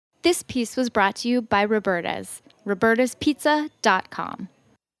This piece was brought to you by Roberta's, robertaspizza.com.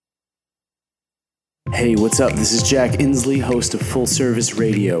 Hey, what's up? This is Jack Inslee, host of Full Service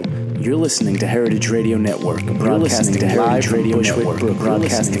Radio. You're listening to Heritage Radio Network, broadcasting live from Bushwick,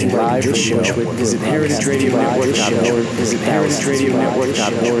 broadcasting live from Bushwick. Visit heritageradionetwork.org. Visit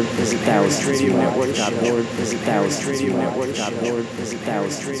heritageradionetwork.org. Visit heritageradionetwork.org. Visit heritageradionetwork.org. Visit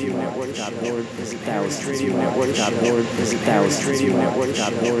heritageradionetwork.org. Visit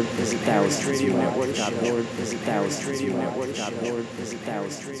heritageradionetwork.org. Visit heritageradionetwork.org. Visit heritageradionetwork.org. Visit heritageradionetwork.org. Visit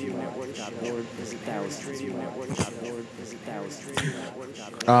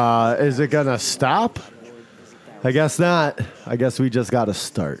heritageradionetwork.org. Is it gonna stop? I guess not. I guess we just gotta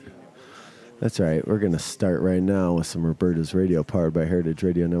start. That's right. We're gonna start right now with some Roberta's Radio, powered by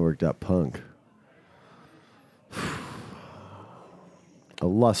heritageradionetwork.punk.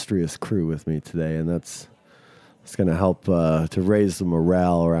 Illustrious crew with me today, and that's gonna help to raise the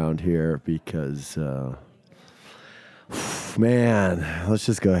morale around here because. Man, let's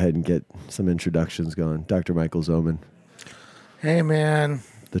just go ahead and get some introductions going. Dr. Michael Zoman. Hey, man.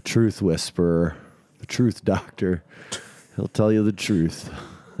 The truth whisperer, the truth doctor. He'll tell you the truth.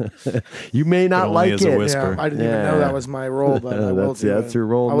 You may not like it. Yeah, I didn't even know that was my role, but I will do it. That's your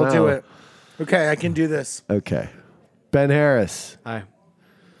role I will now. do it. Okay, I can do this. Okay. Ben Harris. Hi.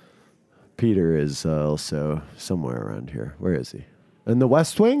 Peter is also somewhere around here. Where is he? In the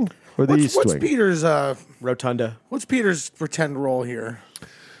West Wing? Or the East what's Wing? Peter's Rotunda. What's Peter's pretend role here?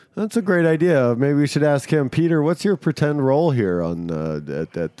 That's a great idea. Maybe we should ask him, Peter. What's your pretend role here on at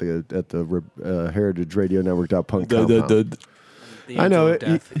the Heritage Radio Network.punk compound? I know it.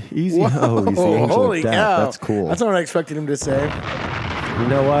 Easy. Whoa, Oh, he's the angel holy of death. cow. That's cool. That's not what I expected him to say. You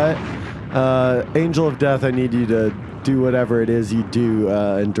know what? Angel of Death, I need you to do whatever it is you do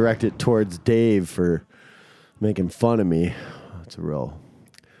and direct it towards Dave for making fun of me. It's a real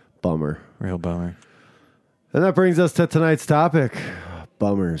bummer. Real bummer. And that brings us to tonight's topic,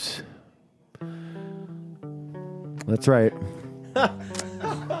 bummers. That's right.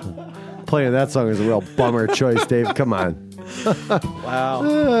 Playing that song is a real bummer choice, Dave. Come on.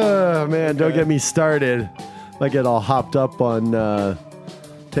 Wow. Man, don't get me started. I get all hopped up on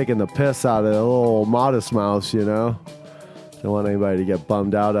taking the piss out of the little Modest Mouse, you know? Don't want anybody to get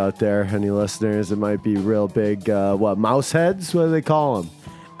bummed out there. Any listeners, it might be real big, mouse heads? What do they call them?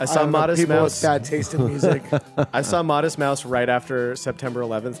 I saw Modest people Mouse. with bad taste in music. I saw Modest Mouse right after September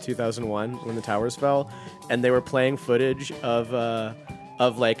 11th, 2001, when the towers fell, and they were playing footage of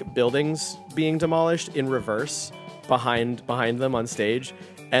like buildings being demolished in reverse behind them on stage.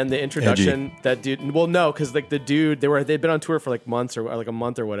 And the introduction, that dude. Well, no, because like the dude, they'd been on tour for like months or like a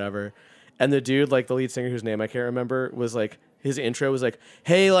month or whatever, and the dude, like the lead singer whose name I can't remember, was like his intro was like,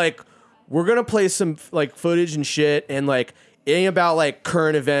 "Hey, like we're gonna play some like footage and shit, and like." It ain't about like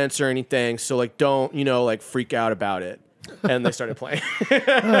current events or anything, so like don't like freak out about it. And they started playing.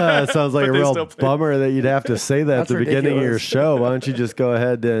 It sounds like a real bummer that you'd have to say that at the beginning of your show. Why don't you just go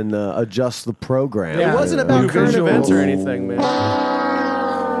ahead and adjust the program? It wasn't about current events or anything, man.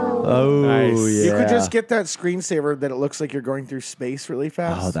 Oh, Nice. yeah. You could just get that screensaver that it looks like you're going through space really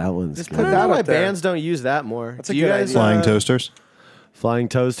fast. Oh, that one's Just good. put I don't that know why up there. bands don't use that more. That's a Do you good guys? idea. Flying toasters. Flying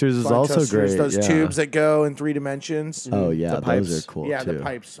Toasters is Flying also toasters, great. Those yeah. tubes that go in 3 dimensions. Oh, yeah, The those pipes. are cool, Yeah, too. the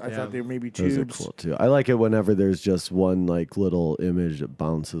pipes. I thought they were maybe Those tubes. are cool, too. I like it whenever there's just one, like, little image that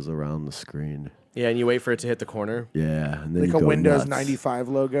bounces around the screen. Yeah, and you wait for it to hit the corner. Yeah, and then Like you a go Windows nuts. 95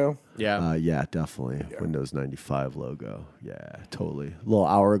 logo. Yeah. Yeah, definitely. Windows 95 logo. Yeah, totally. Little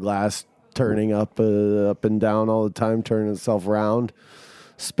hourglass turning up and down all the time, turning itself around,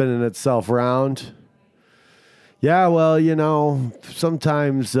 spinning itself around. Yeah, well,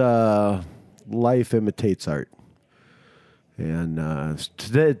 sometimes life imitates art. And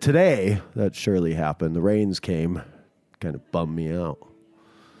today, that surely happened. The rains came, kind of bummed me out.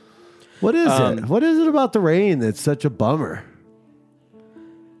 What is it? What is it about the rain that's such a bummer?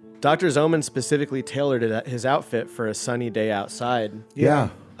 Dr. Zoman specifically tailored his outfit for a sunny day outside. Yeah.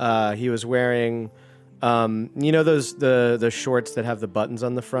 He was wearing, those the shorts that have the buttons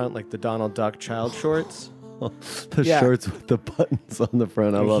on the front, like the Donald Duck child shorts. The shorts with the buttons on the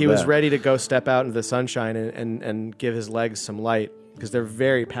front. I love that. He was ready to go step out into the sunshine and give his legs some light because they're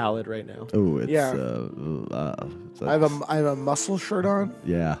very pallid right now. Oh, it's Yeah. I have a muscle shirt on.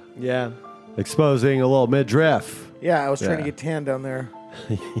 yeah, Yeah. exposing a little midriff. Yeah, I was trying to Yeah. get tan down there.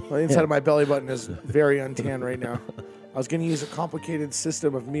 The inside of my belly button is very untan right now. I was going to use a complicated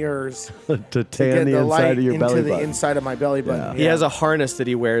system of mirrors to to tan get the the inside light of your into belly the button. inside of my belly button. Yeah. He has a harness that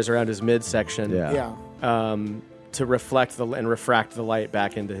he wears around his midsection. Yeah. Yeah. To reflect and refract the light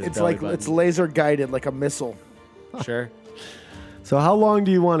back into his It's belly like button. it's laser guided like a missile. Sure. So how long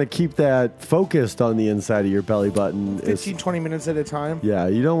do you want to keep that focused on the inside of your belly button? 15, 20 minutes at a time. Yeah,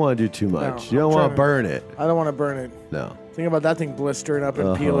 you don't want to do too much. You I'm don't want trying to burn it. I don't want to burn it. No. Think about that thing blistering up and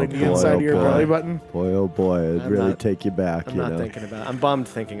Oh, peeling the boy, inside oh, of your boy. belly button. Boy, oh boy, it'd I'm really not- take you back. I'm you not know? thinking about. I'm bummed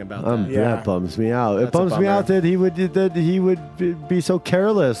thinking about that. Yeah. That bums me out. It That's a bums me out bummer. that he would be so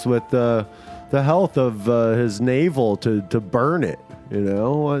careless with the health of his navel to burn it. You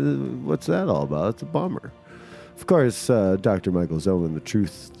know, what's that all about? It's a bummer. Of course, Dr. Michael Zoman,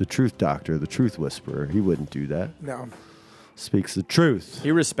 the truth doctor, the truth whisperer, he wouldn't do that. No. Speaks the truth.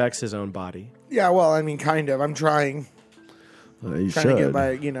 He respects his own body. Yeah, well, I mean, kind of. I'm trying. You Trying to get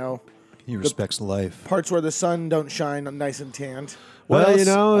should. my, He respects life. parts where the sun don't shine. I'm nice and tanned. Well, else? you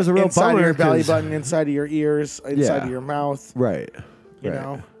know, it was a real inside bummer. of your belly 'cause- button, inside of your ears, inside Yeah. of your mouth. Right. You right.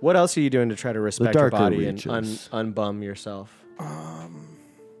 know. What else are you doing to try to respect your darker body and reaches. unbum yourself?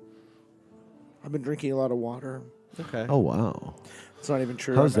 I've been drinking a lot of water. Okay. Oh, wow. It's not even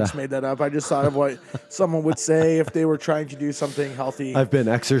true. How's I just that? made that up. I just thought of what someone would say if they were trying to do something healthy. I've been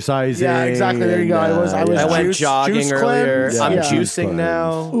exercising. Yeah, exactly. There you go. I was I went juice jogging earlier. cleanse. I'm Yeah. juicing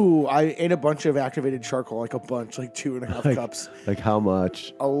now. Ooh, I ate a bunch of activated charcoal, like a bunch, like 2.5 cups. Like how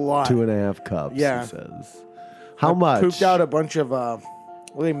much? A lot. 2.5 cups, Yeah. he says. How much? Pooped out a bunch of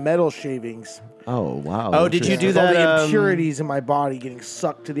metal shavings. Oh, wow. Oh, did you do With all that? the impurities in my body getting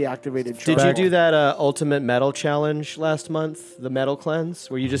sucked to the activated charcoal. Did you do that ultimate metal challenge last month? The metal cleanse,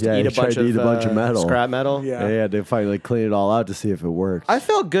 where you just Yeah, eat you a bunch tried to eat a bunch of metal. scrap metal. Yeah. Yeah, they finally clean it all out to see if it worked. I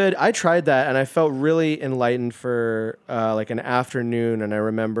felt good. I tried that, and I felt really enlightened for like an afternoon. And I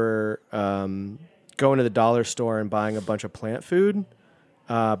remember going to the dollar store and buying a bunch of plant food.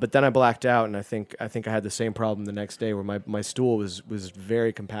 But then I blacked out, and I think I had the same problem the next day, where my stool was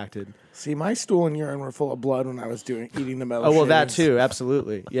very compacted. See, my stool and urine were full of blood when I was eating the metal Oh well, that shavings. too,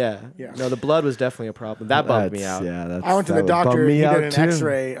 absolutely, yeah. Yeah. No, the blood was definitely a problem. That bummed me out. Yeah, that's, I went to that the would bum doctor. me He out did an too.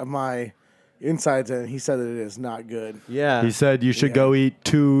 X-ray of my insides, and he said that it is not good. Yeah. He said you should Yeah. go eat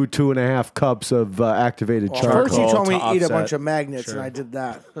 2.5 cups of activated Well, charcoal first, he told me to to eat a offset. bunch of magnets, Sure. and I did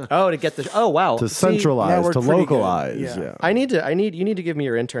that. Oh, to get the. Oh wow. to See, that centralize, worked to pretty good. localize. Yeah. Yeah. you need to give me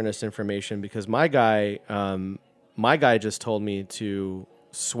your internist information, because my guy just told me to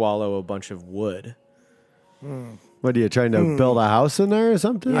swallow a bunch of wood. What are you trying to build a house in there or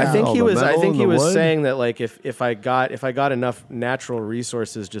something? I think All he the was. I metal think and he the was wood? saying that like if I got enough natural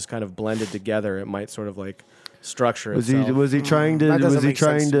resources just kind of blended together, it might sort of like structure Was itself. he trying to that doesn't was he make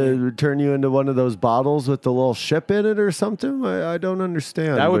sense trying to to turn you into one of those bottles with the little ship in it or something? I don't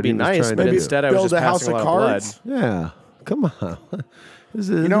understand. That would what be he was nice, trying but to do. instead I was Build just a house passing of a lot of blood. cards Yeah, come on.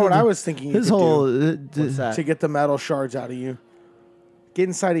 You know what I was thinking you His could whole What's that? to get the metal shards out of you. Get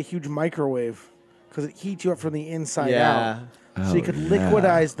inside a huge microwave because it heats you up from the inside Yeah. out. So you Oh, could yeah.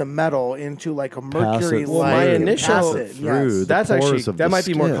 liquidize the metal into like a Pass mercury it Well, my light. through, and initial- pass it. through Yes. the That's pores actually of that the might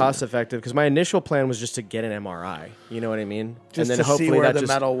be more skin. cost effective, because my initial plan was just to get an MRI. You know what I mean? Just and then to see hopefully where that the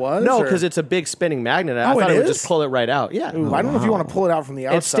just, metal was, No, or- because it's a big spinning magnet. I Oh, thought it it would is? just pull it right out. Yeah. Ooh, I don't know if you want to pull it out from the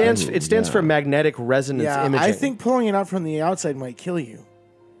It outside. stands for magnetic resonance yeah, imaging. I think pulling it out from the outside might kill you.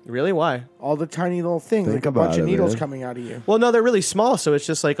 Really? Why? All the tiny little things, Think like a about bunch of it, needles man. coming out of you. Well, no, they're really small, so it's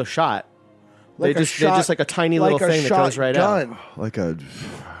just like a shot. Like they're just like a tiny little like a thing that goes right out. shotgun. like a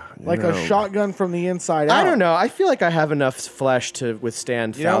Like a shotgun from the inside out. I don't know. I feel like I have enough flesh to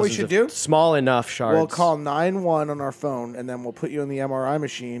withstand You know what we thousands should of do? small enough shards. We'll call 911 on our phone, and then we'll put you in the MRI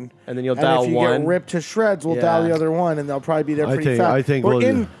machine. And then you'll and dial if you one. get ripped to shreds, we'll Yeah. dial the other one, and they'll probably be there I pretty think- fast. I think we're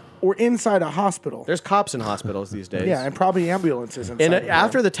we'll- inside a hospital. There's cops in hospitals these days. Yeah, and probably ambulances. Inside And of there.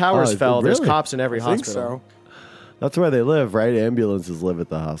 after the towers Oh, fell, there's really? cops in every I think hospital. so. That's where they live, right? Ambulances live at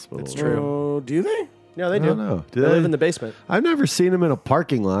the hospital. It's true. Oh, do they? No, they I do. don't know. Do They they? live in the basement. I've never seen them in a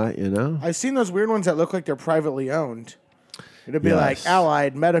parking lot, you know? I've seen those weird ones that look like they're privately owned. It'd be Yes. like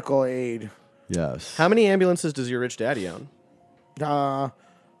Allied Medical Aid. Yes. How many ambulances does your rich daddy own?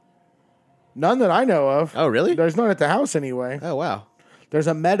 None that I know of. Oh, really? There's none at the house anyway. Oh, wow. There's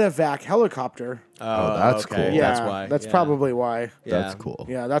a medevac helicopter. Oh, that's okay. cool. Yeah, That's why. That's Yeah. probably why. That's Yeah. cool.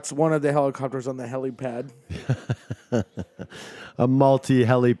 Yeah, that's one of the helicopters on the helipad. A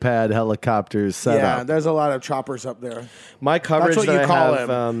multi-helipad helicopter setup. Yeah, there's a lot of choppers up there. My coverage That's what that you I call have,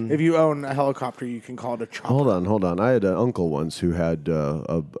 them. If you own a helicopter, you can call it a chopper. Hold on. I had an uncle once who had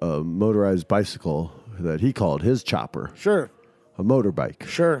a motorized bicycle that he called his chopper, Sure, a motorbike.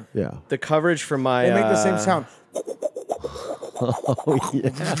 sure. Yeah. the coverage for my They make the same sound. Oh, yeah.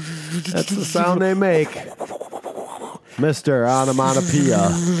 That's the sound they make. Mr.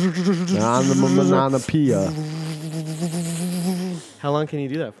 Onomatopoeia. Onomatopoeia. How long can you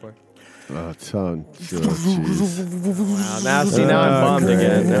do that for? Oh, tongue. Oh, jeez. Now I'm bummed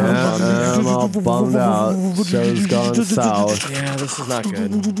again. Now I'm bummed again. I'm all bummed out. Show's gone south. Yeah, this is not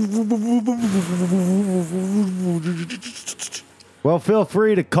good. Well, feel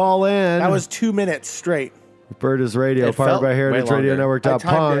free to call in. That was 2 minutes straight. Roberta's Radio, It powered felt by way Heritage Radio longer. Network. I timed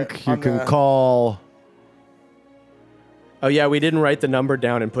Punk. it You on can the- call. Oh yeah, we didn't write the number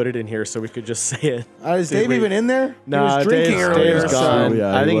down and put it in here, so we could just say it. Is Did Dave we- even in there? Nah, he was drinking Dave's- earlier. Dave's so- gone. Oh,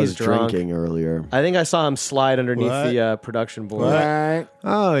 yeah, I think he was he's drunk. drinking earlier. I think I saw him slide underneath What? the production board. What? Right.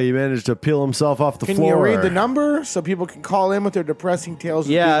 Oh, he managed to peel himself off the Can floor. you read the number so people can call in with their depressing tales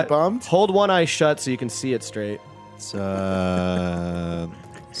of Yeah, being bummed? hold one eye shut so you can see it straight. It's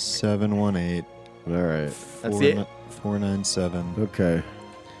 718 All right. That's it. 497 Okay.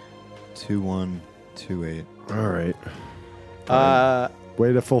 2128. All right. Uh,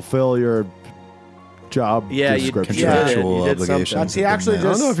 Way to fulfill your job Yeah, you- description. yeah. Contractual you did something. obligations. That's, he have been actually met. I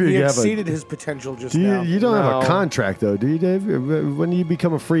don't know just if you he have a- exceeded his potential just Do you, now. you don't have No. a contract, though, do you, Dave? When do you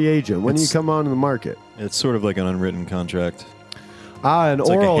become a free agent? When do you It's- come on in the market? It's sort of like an unwritten contract. An It's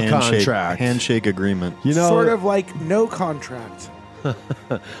oral like a handshake, contract. handshake agreement. You know, Sort of like no contract.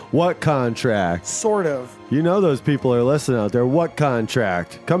 what contract? Sort of. You know those people are listening out there. What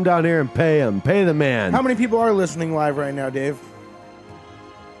contract? Come down here and pay him. Pay the man. How many people are listening live right now, Dave?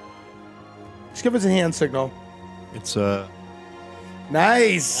 Just give us a hand signal. It's Nice.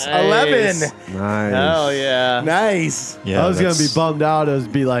 Nice. 11. Nice. hell yeah. Nice. yeah. I was going to be that's- bummed out. It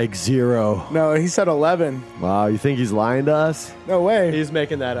would be like 0. No, he said 11. Wow, you think he's lying to us? No way. He's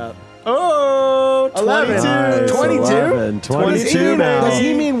making that up. Oh, 11. 22. Nice. 22? 11. Does he 22 mean- now. Does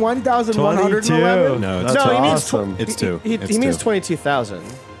he mean 1,111? 22. No, it's That's No, he means awesome. It's two. He It's means two. 22,000.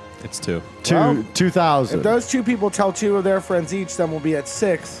 It's two. Well, 2,000. If those two people tell two of their friends each, then we'll be at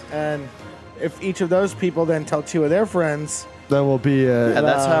 6. And if each of those people then tell two of their friends, Then we'll be at And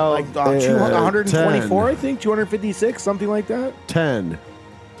that's how- like 124, 10. I think, 256, something like that. 10.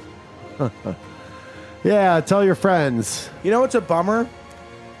 Yeah, tell your friends. You know what's a bummer?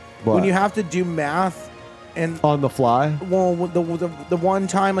 What? When you have to do math and on the fly? well, the one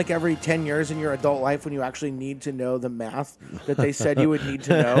time like every 10 years in your adult life when you actually need to know the math that they said you would need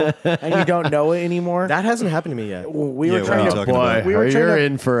to know and you don't know it anymore. That hasn't happened to me yet. we Yeah, were what trying are you to talking about? We were trying you're to-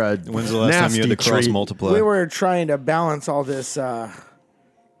 in for a When's the last time you had to nasty cross treat. multiply? we were trying to balance all this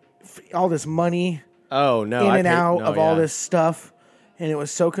all this money Oh, no. in I and paid- out no, of all yeah. this stuff, and it was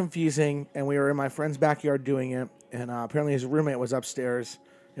so confusing. And we were in my friend's backyard doing it, and apparently his roommate was upstairs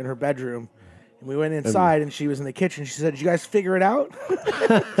in her bedroom. And we went inside, and she was in the kitchen. She said, "Did you guys figure it out?"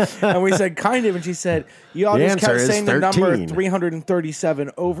 And we said, "Kind of." And she said, "You all The just kept answer is saying the number 13. 337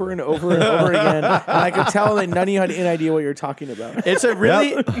 over and over and over again." And I could tell that none of you had any idea what you were talking about. It's a really,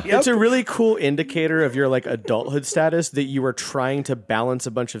 Yep. it's a really cool indicator of your like adulthood status that you were trying to balance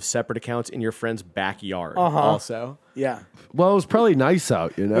a bunch of separate accounts in your friend's backyard. Also, Yeah, Well, it was probably nice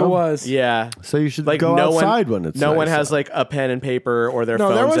out, you know? it was. yeah, So you should like go no outside one, when it's no nice one has out. like a pen and paper or their No,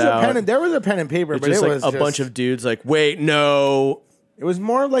 phones there was out. a pen. There was a pen and paper, It's but just it like was a just, bunch of dudes like, wait, no. It was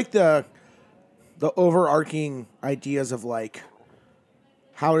more like the overarching ideas of like,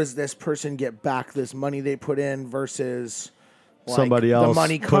 how does this person get back this money they put in versus like, Somebody else the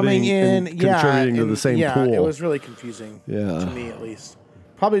money coming putting in, and contributing to the same yeah, pool. it was really confusing. Yeah. To me at least.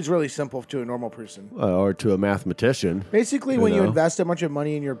 Probably it's really simple to a normal person. Or to a mathematician. Basically, when you know? invest a bunch of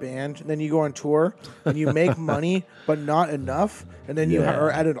money in your band, then you go on tour and you make money, but not enough, and then you Yeah.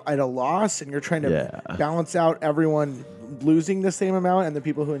 are at a loss, and you're trying to Yeah. balance out everyone losing the same amount and the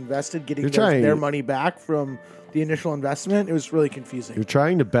people who invested getting You're trying- their money back from the initial investment. It was really confusing. You're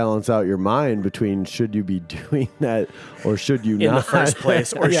trying to balance out your mind between should you be doing that or should you In not? the first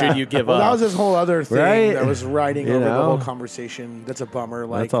place, or should you give well, up? that was this whole other thing Right? that was riding You over the know? whole conversation. That's a bummer.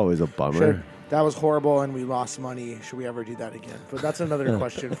 Like That's always a bummer. should- that was horrible, and we lost money. Should we ever do that again? But that's another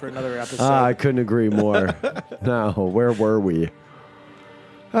question for another episode. I couldn't agree more. Now, where were we?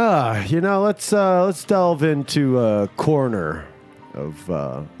 Let's delve into a corner of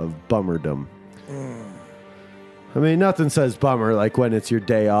bummerdom. I mean, nothing says bummer like when it's your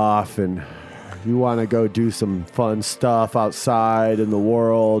day off and you want to go do some fun stuff outside in the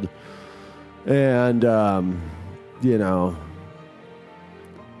world, and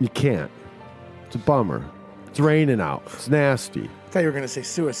you can't. It's a bummer. It's raining out. It's nasty. I thought you were going to say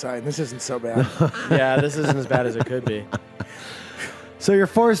suicide. This isn't so bad. Yeah, this isn't as bad as it could be. So you're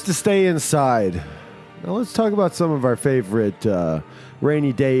forced to stay inside. Now let's talk about some of our favorite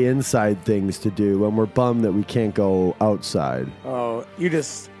rainy day inside things to do when we're bummed that we can't go outside. Oh,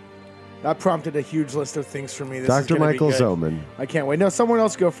 that prompted a huge list of things for me. This is Dr. gonna be Michael good. Zoman. I can't wait. No, someone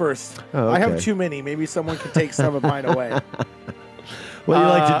else go first. Oh, I have okay. too many. Maybe someone can take some of mine away. What do you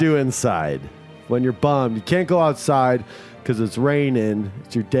like to do inside when you're bummed? You can't go outside because it's raining.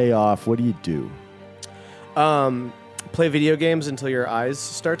 It's your day off. What do you do? Play video games until your eyes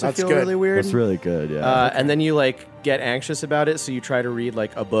start to feel good. really weird. That's really good. Yeah. And then you like get anxious about it, so you try to read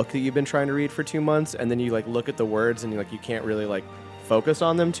like a book that you've been trying to read for 2 months, and then you like look at the words and you can't really like focus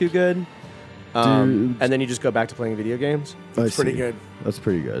on them too good. And then you just go back to playing video games. That's pretty good. That's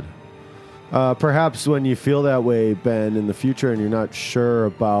pretty good. Perhaps when you feel that way, Ben, in the future, and you're not sure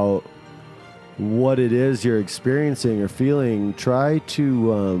about what it is you're experiencing or feeling, try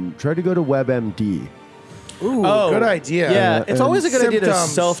to go to WebMD. Ooh, good idea. Yeah, it's always a good idea to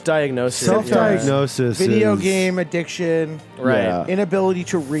Symptoms. self-diagnose. Self-diagnosis, Video is- game addiction, Right. Yeah. inability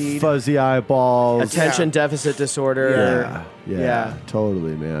to read. fuzzy eyeballs. Attention deficit disorder. Yeah,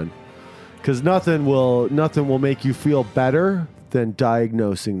 totally, man. Because nothing will make you feel better than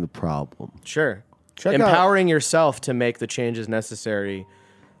diagnosing the problem. Sure. Check out- Empowering yourself to make the changes necessary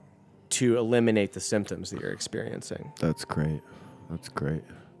to eliminate the symptoms that you're experiencing. That's great. That's great.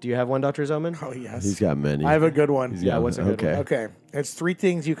 Do you have one, Dr. Zoman? Oh yes, He's got many. I have a good one. He's Yeah, got what's a many. good one? Okay, it's 3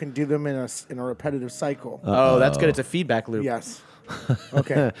 things you can do them in a repetitive cycle. Oh, that's good. It's a feedback loop. Yes.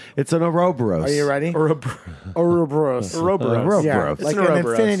 Okay. It's an Ouroboros. Are you ready? Ouroboros. Ouroboros. Yeah, It's like an an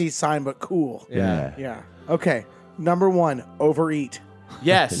Ouroboros. infinity sign, but cool. Yeah. Yeah. Okay. Number 1, overeat.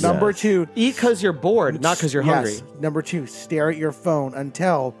 Yes. Number 2, Eat because you're bored, not because you're hungry. yes. Number 2, stare at your phone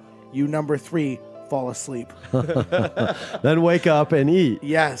until you, number 3, fall asleep. Then wake up and eat.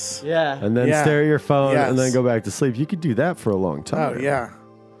 Yes. Yeah. And then Yeah. stare at your phone and then Yes. go back to sleep. You could do that for a long time. Oh yeah.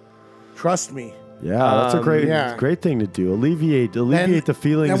 Trust me. Yeah, that's a great yeah. great thing to do. Alleviate the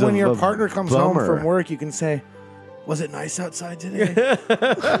feelings And when of your of partner comes bummer. home from work, you can say, "Was it nice outside today?"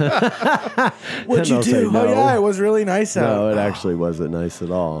 What'd you they'll say do? no. Oh yeah, it was really nice out. No, it actually wasn't nice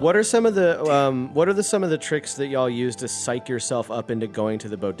at all. What are some of the some of the tricks that y'all use to psych yourself up into going to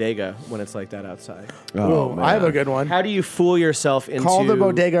the bodega when it's like that outside? Oh, Ooh, man. I have a good one. How do you fool yourself into Call the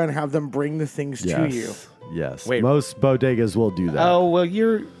bodega and have them bring the things Yes. to you. Yes. Wait. Most bodegas will do that. Oh, well,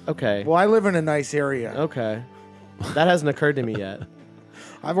 you're okay. Well, I live in a nice area. Okay. That hasn't occurred to me yet.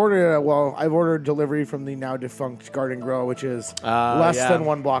 I've ordered delivery from the now defunct Garden Grill, which is less yeah. than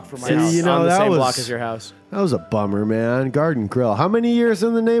 1 block from my See, house. you know, on the that same was- block as your house. That was a bummer, man. Garden Grill. How many years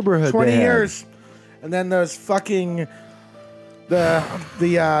in the neighborhood? 20 they had? years. And then there's fucking the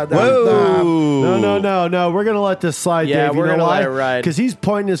No. We're gonna let this slide, Yeah, Dave. we're you know gonna why? let it ride. Because he's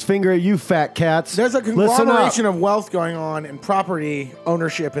pointing his finger at you, fat cats. there's a Listen up. conglomeration of wealth going on in property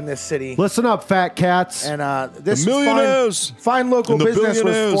ownership in this city. Listen up, fat cats. And this The millionaires fine local and the business was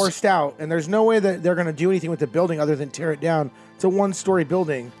billionaires. forced out, and there's no way that they're going to do anything with the building other than tear it down. It's a 1-story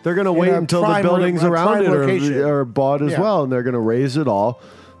building. They're going to in wait a until the prime buildings a around prime it location. are bought as Yeah. well, and they're going to raise it all.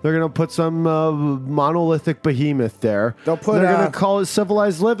 They're going to put some monolithic behemoth there. They'll put, They're going to call it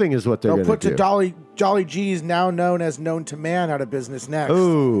civilized living, is what they're They'll going to put do. Jolly G's, now known as Known to Man, out of business next.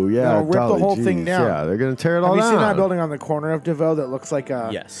 Ooh, yeah. They'll rip the Dolly whole G's. thing down. Yeah, they're going to tear it all Have you down. seen that building on the corner of DeVoe that looks like a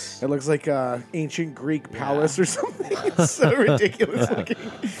Yes. It looks like a ancient Greek palace or something. It's so ridiculous looking.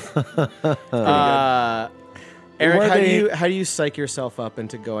 Eric, Where how do you psych yourself up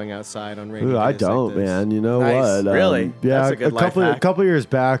into going outside on rainy Ooh, I days like don't, this? man. You know Nice. what? Really? Yeah, That's a good life a hack. couple years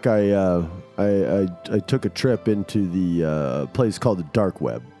back, I took a trip into the place called the Dark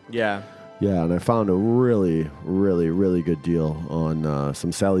Web. Yeah. Yeah, and I found a really, really, really good deal on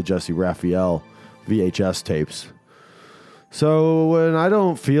some Sally Jesse Raphael VHS tapes. So when I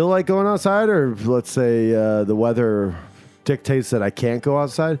don't feel like going outside, or let's say the weather dictates that I can't go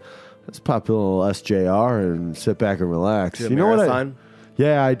outside, let's pop a little SJR and sit back and relax. Do a you know marathon?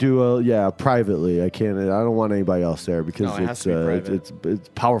 Yeah, I do. Privately. I can't. I don't want anybody else there because No, it has it's to be private. it's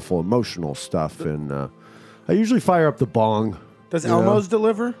powerful, emotional stuff, and I usually fire up the bong. Does You know? Elmo's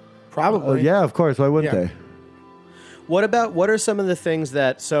deliver? Probably. Yeah, of course. Why wouldn't Yeah. they? What are some of the things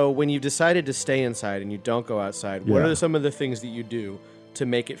that, so when you've decided to stay inside and you don't go outside, what Yeah. are some of the things that you do to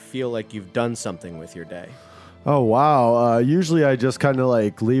make it feel like you've done something with your day? Oh wow! Usually I just kind of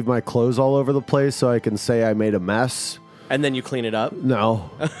like leave my clothes all over the place so I can say I made a mess. And then you clean it up? No,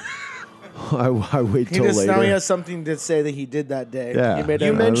 I wait He till just later. now he has something to say that he did that day. Yeah. He made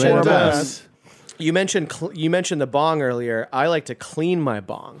You a mentioned, horrible mess. mess. You mentioned the bong earlier. I like to clean my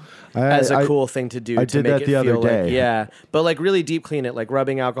bong I- as a I- cool thing to do. I to did make that it the other feel like- day. yeah, but like really deep clean it, like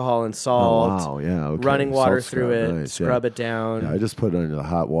rubbing alcohol and Oh, salt. wow! Yeah, okay. Running water Salt through scrub, it, nice, scrub yeah. it down. Yeah, I just put it under the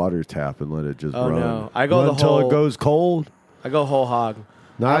hot water tap and let it just Oh, run. no. I go Run the until whole- it goes cold. I go whole hog.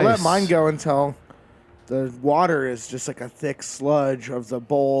 Nice. I let mine go until the water is just like a thick sludge of the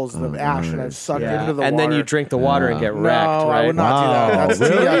bowls of ash that I've sucked into the and water. then you drink the water and get No, wrecked, right? I would not do that. That's too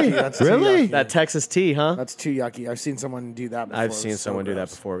Really? yucky. That's too Really? yucky. That Texas tea, huh? That's too yucky. I've seen someone do that before. I've It seen was so someone do that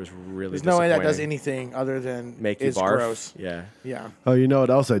gross. before. It was really There's no way that does disappointing. anything other than Make you is barf. gross. Yeah. Yeah. Oh, you know what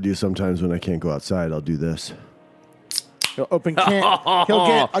else I do sometimes when I can't go outside? I'll do this. He'll open can. He'll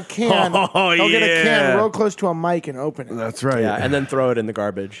get a can. Oh, He'll get a yeah. can real close to a mic and open it. That's right. Yeah, and then throw it in the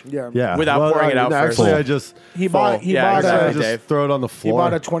garbage. Yeah. yeah. without pouring it out first. Actually, I just He bought. He Yeah, bought exactly. I a. just Dave. throw it on the He floor.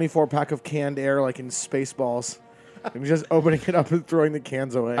 bought a 24-pack of canned air, like in Spaceballs. He was just opening it up and throwing the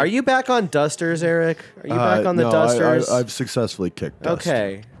cans away. Are you back on dusters, Eric? Are you back on the no, dusters? I've successfully kicked dust.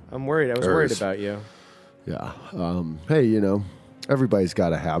 Okay. I'm worried. I was worried about you. Yeah. Hey, everybody's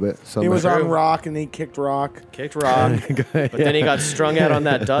got a habit. He was True. on rock and he kicked rock. Kicked rock, but then he got strung out on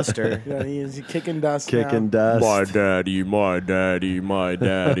that duster. Yeah, he's kicking dust. kicking now. dust. daddy, my daddy, my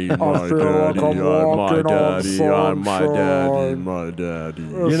daddy, I feel like I'm walking on sunshine. my daddy.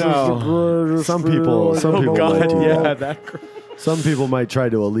 You know, some people Oh God, might do yeah, that. that. Some people might try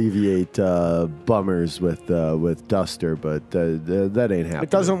to alleviate bummers with duster, but that ain't happening. It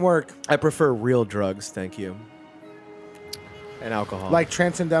doesn't work. I prefer real drugs, thank you. And alcohol. Like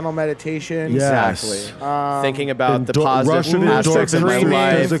transcendental meditation. Yes. Exactly. Thinking about the Russian positive aspects of my endorphins,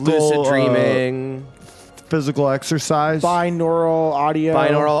 life, physical, lucid dreaming, Physical exercise. Binaural audio.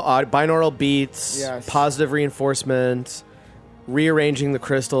 binaural beats, Yes. positive reinforcement, rearranging the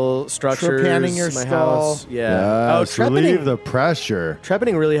crystal structures. Trepanning your my skull. house. Yeah. Yes, relieve the pressure.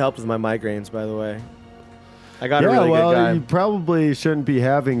 Trepanning really helped with my migraines, by the way. I got a Yeah, really well, good guy. you probably shouldn't be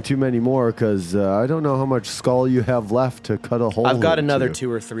having too many more because I don't know how much skull you have left to cut a hole. I've got into. another 2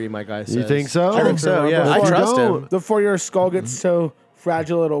 or 3. My guy says. You think so? I think so. Yeah, Before I you trust don't. him. Before your skull gets so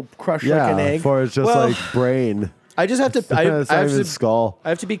fragile it'll crush Yeah, like an egg. before it's just Well, like brain. I just have to. I It's not have even to. skull. I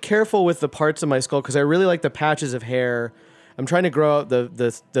have to be careful with the parts of my skull because I really like the patches of hair. I'm trying to grow out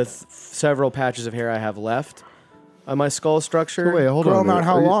the several patches of hair I have left on my skull structure. Wait, hold Grow on. them out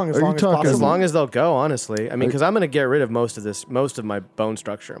how Are you- long? As are you long as talking- possible. As long as they'll go, honestly. I mean, because I'm going to get rid of most of my bone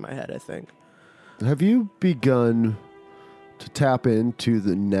structure in my head, I think. Have you begun to tap into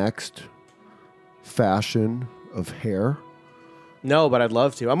the next fashion of hair? No, but I'd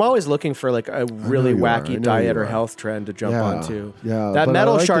love to. I'm always looking for like a really you are. I wacky know diet you or are. health trend to jump Yeah. onto. Yeah, That but I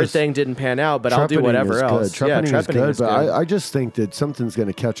metal like shard this. thing didn't pan out, but I'll do Trepanning whatever is else. Good. Trepanning is good, is but good. I just think that something's going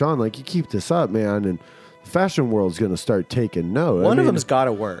to catch on. Like, you keep this up, man, and the fashion world's going to start taking note. One of them's got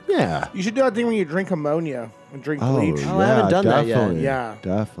to work. Yeah. You should do that thing when you drink ammonia and drink Oh, bleach. I haven't done that yet. definitely. Yeah.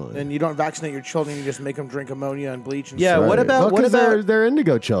 Definitely. And you don't vaccinate your children, you just make them drink ammonia and bleach. And Yeah, stuff. what about- Well, what 'cause about- they're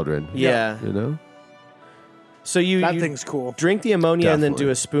indigo children? Yeah. You know? So you That thing's cool. drink the ammonia and then Definitely.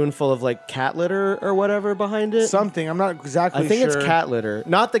 do a spoonful of like cat litter or whatever behind it. Something. I'm not exactly I think sure. it's cat litter,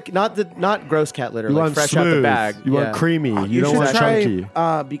 not gross cat litter, You like want fresh smooth. out the bag. You Yeah. want creamy. You You don't should want try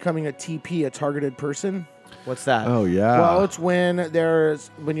chunky. becoming a TP, a targeted person. What's that? Oh, yeah. Well, it's when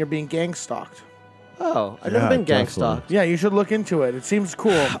you're being gang stalked. Oh, I've never Yeah, been gang definitely. stalked. Yeah, you should look into it. It seems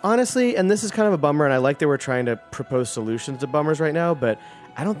cool. Honestly, and this is kind of a bummer, and I like that we're trying to propose solutions to bummers right now, but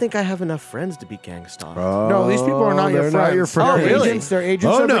I don't think I have enough friends to be gang stalked. No, these people are not your they're friends. not your friends. They're really? agents. They're agents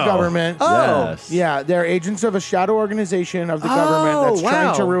Oh, of the no. government. Oh. Yes. Yeah, they're agents of a shadow organization of the government that's wow.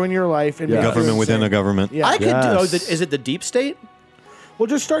 trying to ruin your life. And Yeah. make you Government within insane. a government. Yeah. I could Yes. do. Is it the deep state? Well,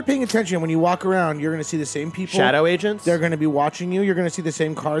 just start paying attention. When you walk around, you're going to see the same people. Shadow agents? They're going to be watching you. You're going to see the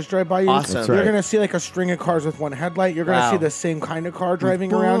same cars drive by you. Awesome. That's You're right. going to see like a string of cars with one headlight. You're going to Wow. see the same kind of car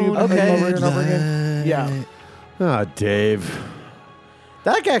driving around you Okay. over and over again. Yeah. Ah, Dave.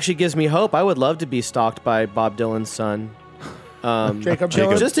 That actually gives me hope. I would love to be stalked by Bob Dylan's son. Jacob Jacob.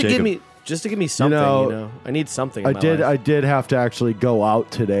 Dylan. Just to give Jacob. me something, I need something. In my life. I did have to actually go out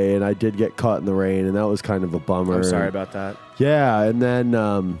today, and I did get caught in the rain, and that was kind of a bummer. I'm sorry And- about that. Yeah, and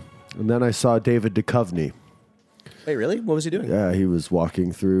then I saw David Duchovny. Wait, really? What was he doing? Yeah, he was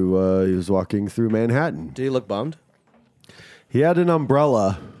walking through. Manhattan. Did he look bummed? He had an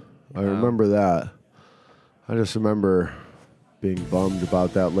umbrella. I remember that. I just remember being bummed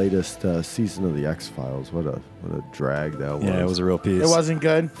about that latest season of the X-Files. What a drag that was. Yeah, it was a real piece. It wasn't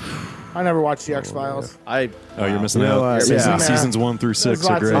good. I never watched the X Files. I. Oh, you're missing You know out. what? Yeah. Seasons 1 through 6 are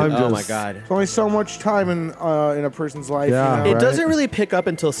lots of- great. I'm Oh my just- god. There's only so much time in a person's life. Yeah. You know? It Right. doesn't really pick up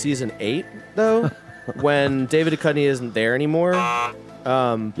until season 8, though, when David Duchovny isn't there anymore. But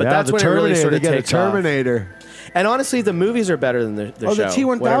Yeah, that's the when it really sort of Terminator, takes get a off. Terminator. And honestly, the movies are better than the Oh, show. the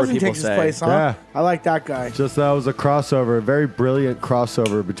whatever T-1000 people takes his say. place, huh? Yeah. I like that guy. Just that was a crossover, a very brilliant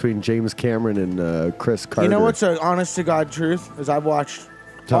crossover between James Cameron and Chris Carter. You know what's an honest to God truth? Is I've watched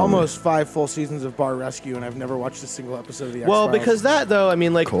almost 5 full seasons of Bar Rescue, and I've never watched a single episode of the X-Files. Well, because that though, I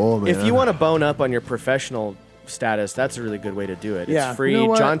mean, like, Cool, if man. you want to bone up on your professional status, that's a really good way to do it. Yeah. It's free. You know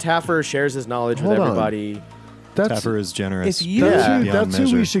what? John Taffer shares his knowledge Hold with on. everybody. That's Tapper is generous. If you- that's, beyond who, that's who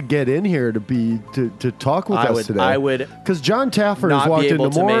measure. we should get in here to talk with I us would- today. I would because John Taffer not has be walked able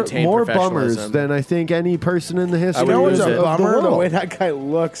into to maintain more bummers professionalism. than I think any person in the history. would You know what's lose a it. of bummer? The world. way that guy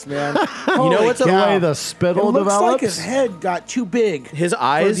looks, man. You know what's a- the cow. way the It spittle looks develops. like his head got too big. His for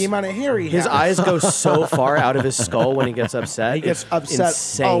eyes, the amount of hair he his has. eyes go so far out of his skull when he gets upset. He gets It's upset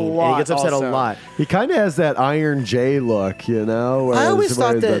insane. a And lot he gets upset also. a lot. He kind of has that Iron J look, you know. Where always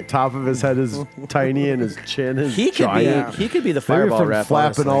where thought the that- top of his head is tiny and his chin is He could be. giant. He could be the Maybe fireball from rep.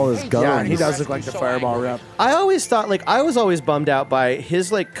 flapping honestly. all his guns. Yeah, he does look like the Fireball rep. I always thought, like, I was always bummed out by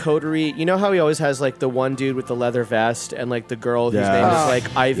his, like, coterie. You know how he always has, like, the one dude with the leather vest and, like, the girl whose Yes. name is,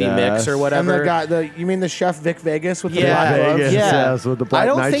 like, Ivy Yes. Mix or And whatever. the guy, you mean the chef Vic Vegas with the yeah, black gloves? Vegas, yeah. yes, with the black I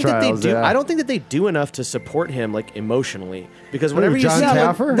don't night think that they trials, do. yeah. I don't think that they do enough to support him, like, emotionally. Because whenever you John see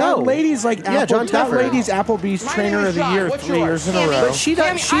Taffer? That no, lady's like Yeah, John that Taffer. lady's Applebee's trainer of the year 3 years in a row. But she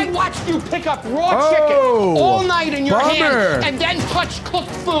does. Tammy, I watched you pick up raw Oh, chicken all night in your bummer. hand and then touch cooked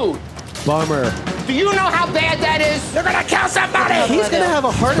food. Bummer. Do you know how bad that is? You're gonna kill somebody! He's gonna have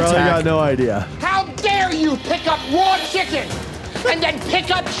a heart Probably attack. got no idea. How dare you pick up raw chicken and then pick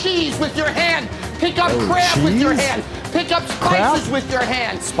up cheese with your hand, pick up crab with your cheese? hand, pick up spices Crab? with your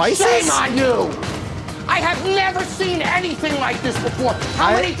hand. Spices? Shame on you! I have never seen anything like this before.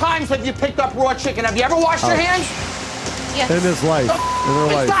 How many times have you picked up raw chicken? Have you ever washed your hands? In his life. In her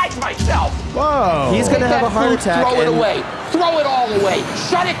life. Besides myself. Whoa. He's gonna Take have that a heart food, attack. Throw it and- away. Throw it all away.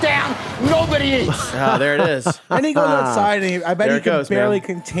 Shut it down. Nobody eats. Ah, there it is. And he goes outside, and I bet There he it can goes, barely man.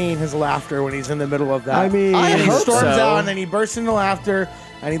 contain his laughter when he's in the middle of that. I mean, I and he hope storms so. out, and then he bursts into laughter,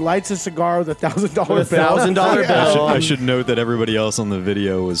 and he lights a cigar with $1,000 bill. With a $1,000 bill. I should note that everybody else on the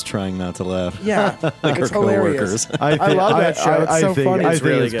video was trying not to laugh. Yeah, Like it's our hilarious. coworkers. I love that show. It's so think, funny. I It's think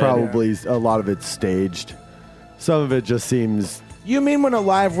really it's good. probably a lot of it's staged. Some of it just seems. You mean when a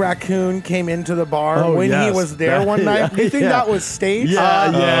live raccoon came into the bar Oh, when he yes. was there That- one night? Do you think yeah. that was staged?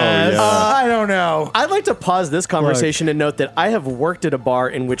 yes. yeah. I don't know. I'd like to pause this conversation and note that I have worked at a bar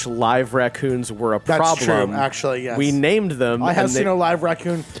in which live raccoons were a That's problem. true, actually, yes. We named them. I have and seen they- a live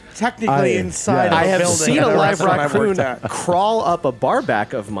raccoon technically I- inside yeah. of a I have building. seen at a the live restaurant I've worked raccoon at. crawl up a bar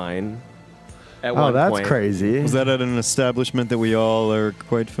back of mine. At Oh, one that's point. crazy. Was that at an establishment that we all are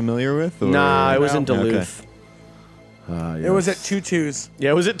quite familiar with? Or? Nah, it was in Okay. Duluth. It was at Tutu's.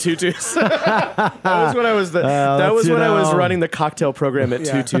 Yeah, it was at Tutu's. that was when I was that was you when I was know. running the cocktail program at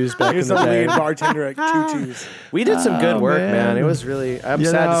Yeah. Tutu's back He was in the the day. lead bartender at Tutu's. We did some good work, man. man. It was really. I'm You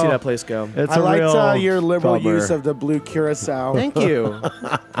sad to see know, that place go. It's I a liked real your liberal bummer. use of the blue curacao. Thank you.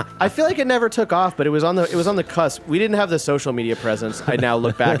 I feel like it never took off, but it was on the cusp. We didn't have the social media presence. I now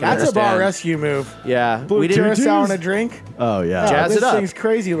look back. and That's a bar understand. rescue move. Yeah, Blue we didn't. curacao and a drink. Oh yeah. Jazz this it up. thing's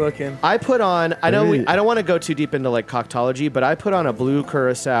crazy looking. I put on. I know. Maybe- I don't want to go too deep into like coctology, but I put on a blue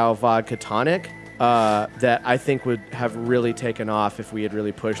curacao vodka tonic that I think would have really taken off if we had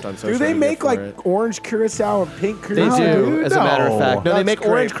really pushed on social Do they media make for like it. orange curacao and pink They curacao? do, dude, as a matter of no. fact. No, they That's make great.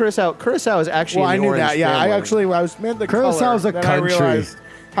 orange curacao. Curacao is actually Well, I in the knew orange that. Yeah, family. I was meant the Curaçao's color. a Then country. I realized.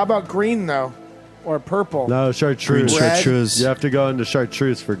 How about green though, or purple? No, chartreuse. Red. Chartreuse. You have to go into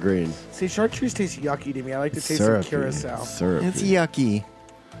chartreuse for green. See, chartreuse tastes yucky to me. I like the taste Syrupy. of curacao. Syrupy. It's yucky.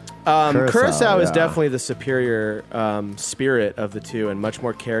 Curacao is yeah. definitely the superior spirit of the two, and much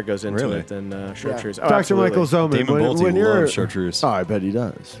more care goes into Really? it than chartreuse. Oh, Dr. absolutely. Michael Zoman, Damon Bolte when you're loves chartreuse. Oh, I bet he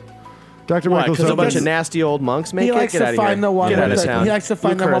does. Dr. Why? Michael Because a bunch Zoman. of nasty old monks make He it. likes Get to out of find here. the one. Get out of With town. he likes to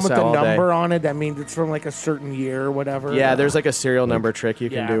find Blue the one with the curacao all day. number on it. That means it's from like a certain year or whatever. Yeah, there's like a serial number trick you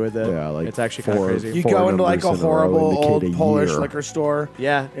can Yeah. do with it. Yeah, like it's actually kind of four- crazy. You Four go into like a numbers in a row horrible old indicate a Polish year. liquor store.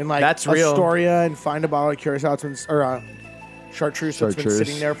 Yeah, in like that's real. Astoria and find a bottle of curacao or chartreuse that's been Chartreuse.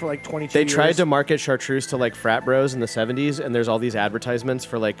 sitting there for like 22 They years. tried to market chartreuse to like frat bros in the 70s, and there's all these advertisements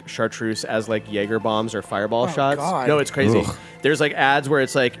for like chartreuse as like Jaeger bombs or fireball shots. God. No, it's crazy. Ugh. There's like ads where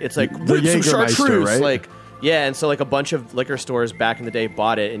it's like The with some Jägermeister, chartreuse, right? like yeah, and so like a bunch of liquor stores back in the day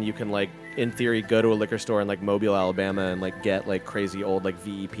bought it, and you can like in theory go to a liquor store in like Mobile, Alabama, and like get like crazy old like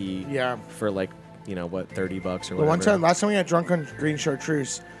VEP Yeah. for like what $30 or The whatever. one time, last time we got drunk on green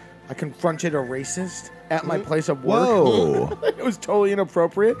chartreuse, I confronted a racist at my place of work. Whoa. It was totally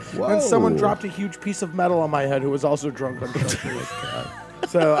inappropriate. And someone Whoa. dropped a huge piece of metal on my head who was also drunk on chartreuse.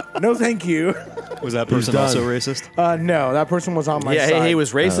 So, no thank you. Was that person done. also racist? No, that person was on my yeah, side. he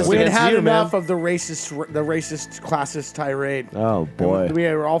was racist We had against had you, enough man. of the racist classist tirade. Oh, boy. We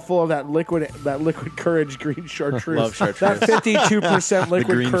were all full of that liquid courage green chartreuse. Love chartreuse. That 52% The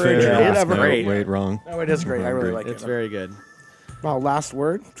liquid green courage fairy. or whatever. great. No, wait, wrong. No, it is great. I really like It's it. very good. Oh, last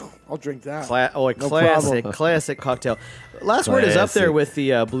word. I'll drink that. Classic cocktail. Last word is up there with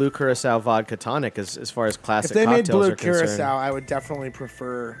the Blue Curacao vodka tonic as far as classic If they cocktails made Blue are concerned. Curacao, I would definitely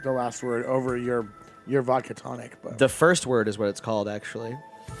prefer the last word over your vodka tonic. But The first word is what it's called, actually.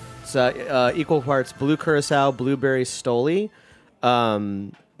 It's equal parts Blue Curacao, Blueberry Stoli.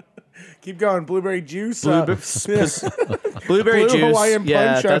 Keep going. Blueberry juice. Blueberry Blue juice. Hawaiian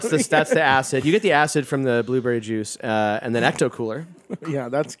Yeah, punch. that's the acid. You get the acid from the blueberry juice, and then Ecto Cooler. Yeah,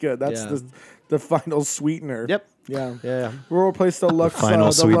 that's good. That's Yeah. the final sweetener. Yep. Yeah. We'll replace the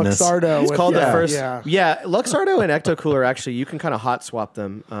final sweetness. Luxardo. It's called the first. Yeah. Luxardo and Ecto Cooler, actually, you can kind of hot swap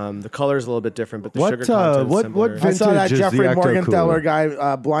them. The color's a little bit different, but the What, sugar content is what similar. vintage I saw that is Jeffrey the Ecto Morgenthaler Cooler?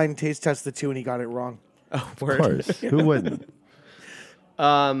 guy blind taste tested too, and he got it wrong. Oh, Of word. course. Who wouldn't?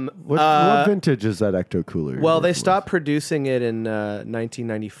 What vintage is that Ecto Cooler? you're Well, they working stopped producing it in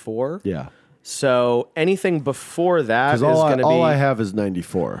 1994. with? Yeah. So anything before that is Because going to be. all I have is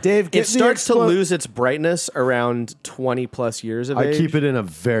 94. Dave, get it starts to lose its brightness around 20 plus years of I age. keep it in a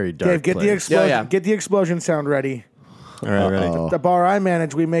very dark Dave, get place. the explosion. Yeah. Get the explosion sound ready. All right, ready. The bar I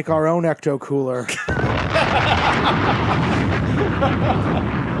manage, we make our own Ecto Cooler.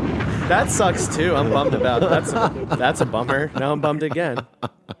 That sucks too. I'm bummed about that's a bummer. Now I'm bummed again.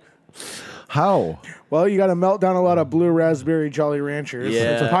 How? Well, you got to melt down a lot of blue raspberry Jolly Ranchers.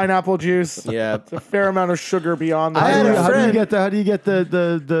 Yeah. It's a pineapple juice. Yeah. It's a fair amount of sugar beyond the. I had a How do you friend- get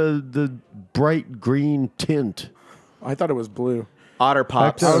the bright green tint? I thought it was blue. Otter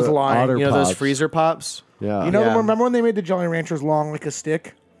Pops. I was lying. Otter You know those Pops. freezer pops? Yeah. You know, Yeah. remember when they made the Jolly Ranchers long like a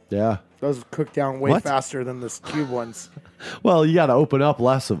stick? Yeah. Those cook down way What? faster than the cube ones. Well, you got to open up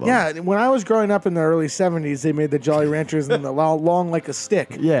less of them. Yeah, when I was growing up in the early 70s, they made the Jolly Ranchers in the long like a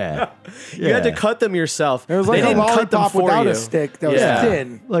stick. Yeah. You had to cut them yourself. It was like they a didn't cut them lollipop for without you. a stick that was Yeah.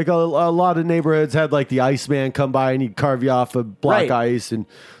 thin. Like a lot of neighborhoods had like the Iceman come by and he'd carve you off a block Right. ice, and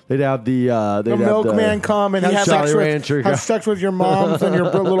they'd have the The milkman come and He have had sex, Jolly Rancher with, guy. have sex with your moms and your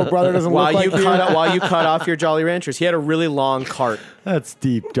little brother doesn't While look you like while you cut off your Jolly Ranchers, he had a really long cart. That's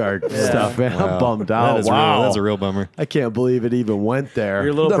deep dark stuff, man. I'm bummed That out. is Wow, real, that's a real bummer. I can't believe it even went there.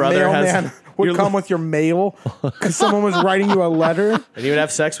 Your little The brother mailman has would your come with your mail because someone was writing you a letter. and you would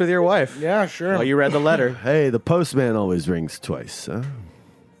have sex with your wife. Yeah, sure. While you read the letter. Hey, the postman always rings twice. Huh?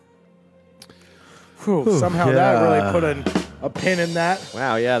 Whew, somehow yeah. that really put a pin in that.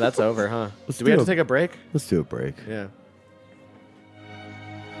 Wow, yeah, that's over, huh? Do we do have to a- take a break? Let's do a break. Yeah.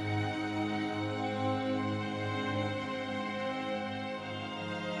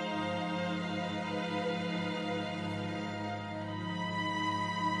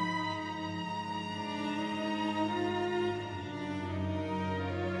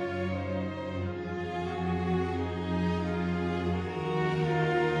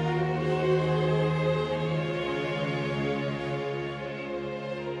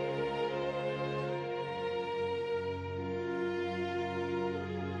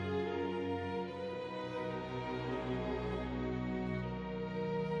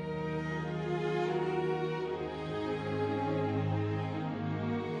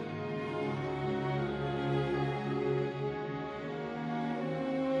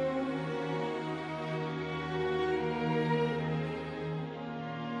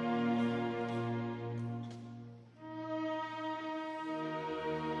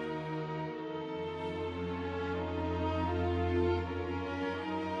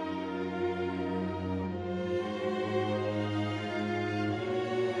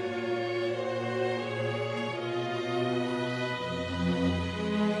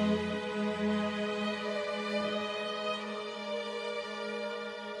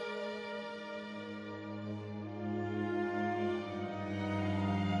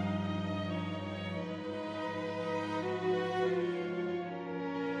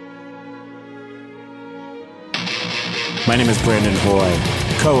 My name is Brandon Hoy,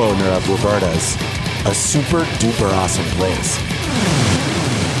 co-owner of Roberta's, a super duper awesome place.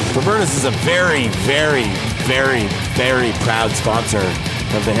 Roberta's is a very, very, very, very proud sponsor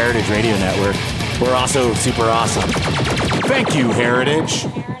of the Heritage Radio Network. We're also super awesome. Thank you, Heritage.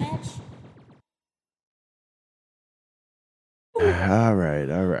 All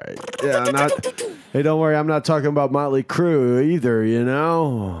right. Yeah, hey, don't worry. I'm not talking about Motley Crue either. You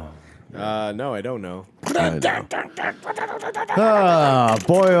know. No, I don't know. I know. Ah,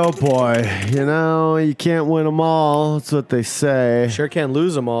 boy, oh boy. You know, you can't win them all. That's what they say. Sure can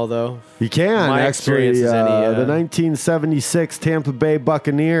lose them all, though. You can, My actually. experience is The 1976 Tampa Bay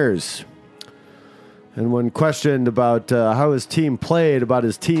Buccaneers. And when questioned about how his team played, about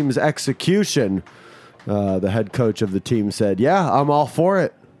his team's execution, the head coach of the team said, "Yeah, I'm all for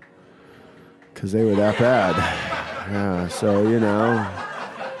it." Because they were that bad. Yeah, so,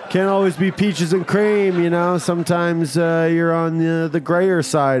 can't always be peaches and cream, Sometimes you're on the grayer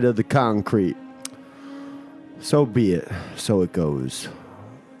side of the concrete. So be it. So it goes.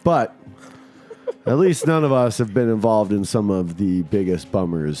 But at least none of us have been involved in some of the biggest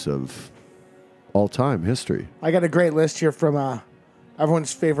bummers of all-time history. I got a great list here from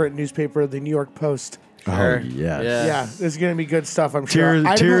everyone's favorite newspaper, the New York Post. Oh, yes. Yeah, this is going to be good stuff, I'm sure.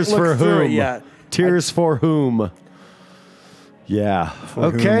 Tears for whom? Yet. Tears for whom? Yeah.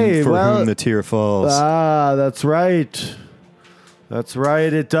 For whom the tear falls. That's right. That's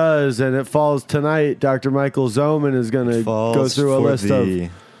right, it does. And it falls tonight. Dr. Michael Zoman is going to go through a list of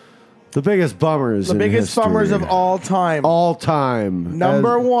the biggest bummers The biggest bummers of all time. All time.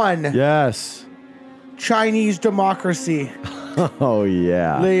 Number one. Yes. Chinese Democracy. Oh,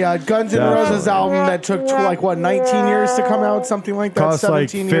 yeah. The Guns N' Roses album that took, 19 years to come out, something like that. Cost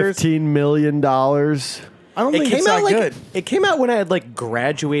 17 like years. $15 million. I don't think it's that good. It came out when I had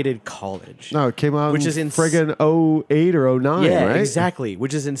graduated college. No, it came out which in is friggin' 08 or 09, yeah, right? exactly.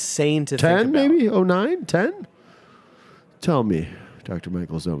 Which is insane to 10 think about. maybe? 09? 10? Tell me, Dr.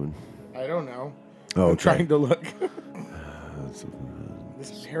 Michael Zoman. I don't know. Oh, I'm okay. trying to look.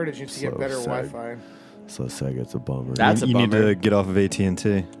 This Heritage needs to get better Wi-Fi. So sad, it's a bummer. That's a You bummer. need to get off of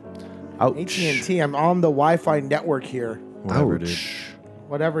AT&T. Ouch. AT&T, I'm on the Wi-Fi network here. Whatever, dude.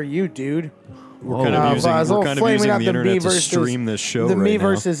 Whatever you, dude. We're kind of using, I was we're kind of flaming using out the internet me to versus- stream this show The right me now.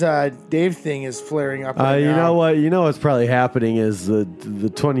 versus Dave thing is flaring up right You now. know what? You know what's probably happening is the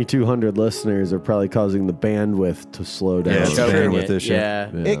 2,200 listeners are probably causing the bandwidth to slow down. Yeah, it's Choking bandwidth it, issue.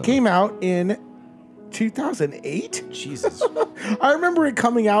 yeah. It came out in 2008? Jesus. I remember it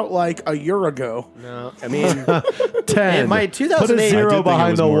coming out like a year ago. No, I mean, 10. my Put a 2008 I did zero think it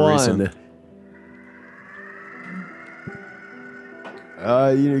behind was the more 1. recent.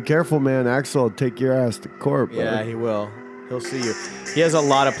 You careful, man. Axel will take your ass to court. yeah, buddy. he will. He'll see you. He has a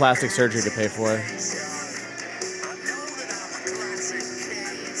lot of plastic surgery to pay for.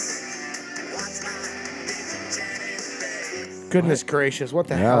 Goodness gracious, what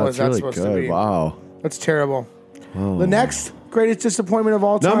the hell is that's that really supposed good. to be? Wow. That's terrible. The next greatest disappointment of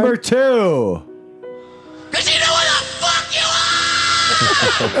all time. Number 2.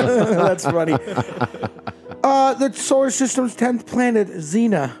 That's funny. The solar system's 10th planet,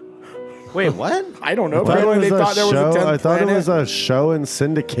 Xena. Wait, what? I don't know. I thought, Apparently it they was, thought there was a 10th I thought it planet. was a show in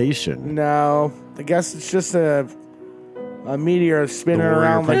syndication. No, I guess it's just a meteor spinning Warrior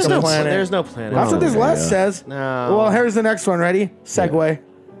around like There's a no planet. There's no planet. That's what this Oh, list yeah. says. No. Well, here's the next one. Ready? Segway.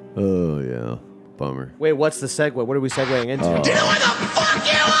 Oh, yeah. Bummer. Wait, what's the segue? What are we segueing into?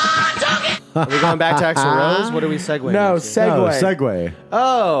 Are we going back to Axl Rose? What are we segueing No, into? Segway. Segway.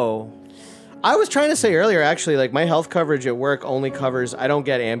 Oh. I was trying to say earlier, actually, my health coverage at work only covers, I don't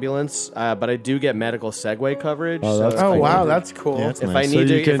get ambulance, but I do get medical Segway coverage. Oh, that's Oh cool. wow, that's cool. Yeah, it's If nice. I need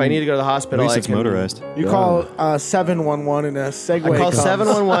So you to, if I can- need to go to the At hospital, least I it's can, motorized. You call 711 and a Segway. I call comes.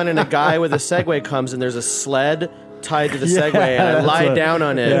 711 and a guy with a Segway comes and there's a sled tied to the Yeah, Segway and I that's lie what- down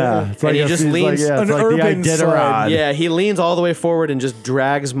on it. Yeah, it's and like he just leans. it's An like the urban sled. Iditarod. Yeah, he leans all the way forward and just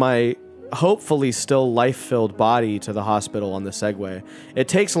drags my hopefully still life-filled body to the hospital on the Segway. It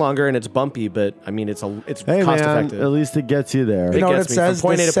takes longer and it's bumpy, but I mean it's Hey, cost man, effective. at least it gets you there. You know what gets it me from says?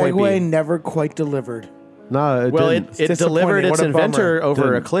 point The A to point B. Segway never quite delivered. No, it Well, didn't. it delivered disappointing. its What a bummer. inventor over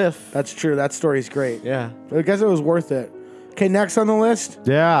a Didn't. cliff. That's true. That story's great. Yeah. I guess it was worth it. Okay, next on the list,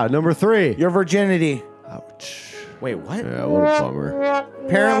 Yeah, number 3. your virginity. Ouch. Wait, what? Yeah, what a bummer.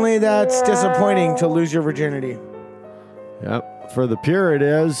 Apparently, that's disappointing to lose your virginity. Yep. For the pure, it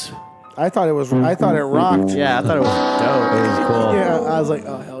is. I thought it was. I thought it rocked. Yeah, I thought it was dope. It was cool. Yeah, I was like,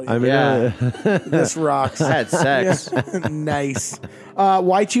 oh hell yeah, I mean, Yeah. this rocks. I had sex. Nice.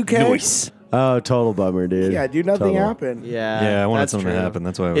 Y2K. oh, total bummer, dude. Yeah, dude, nothing Total. happened. Yeah. Yeah, I wanted that's something true. to happen.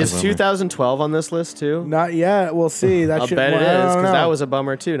 That's why I was Is 2012 on this list too? Not yet. We'll see. That I'll should. bet it well, I is don't because know. that was a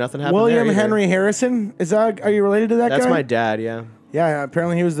bummer too. Nothing happened. William there either. Henry Harrison. Is that? Are you related to that That's guy? my dad. Yeah. Yeah.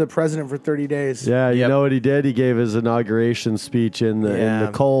 Apparently, he was the president for 30 days. Yeah, you Yep. know what he did? He gave his inauguration speech in the Yeah.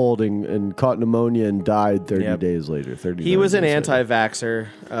 cold and caught pneumonia and died 30 Yep. days later. 30. He was an days later. anti-vaxxer.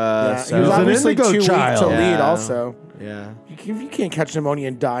 Yeah, So he was an obviously indigo too weak child. to lead. Yeah. Also, yeah. you can't catch pneumonia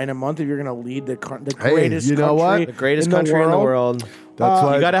and die in a month if you're going to lead the Hey, greatest you know country, what? The greatest in country in the world. That's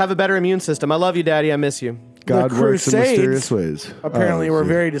why You got to have a better immune system. I love you, Daddy. I miss you. God works in Crusades mysterious ways. apparently were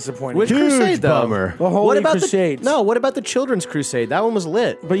very disappointing. Which Huge crusade, though? bummer. The Holy what about Crusades. What about the Children's Crusade? That one was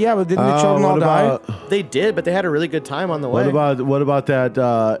lit. But yeah, but didn't the children all what die? about They did, but they had a really good time on the way. what about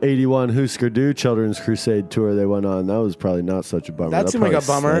that 81 Husker Du Children's Crusade tour they went on? That was probably not such a bummer. That seemed like a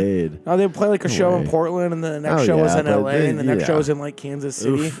probably bummer. slayed. No, they play like a show in way. Portland, and the next Oh, show was yeah, in but LA, they- and the next yeah. show was in like Kansas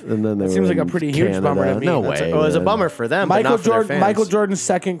City. Oof, and then they That were seems like a in pretty huge Canada. bummer to me. No That's way. it was a man. bummer for them, but Michael not for their Jordan, fans. Michael Jordan's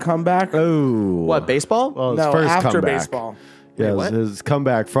second comeback. Oh, What, baseball? Well, his no, first after comeback. baseball. Yeah, Wait, what? his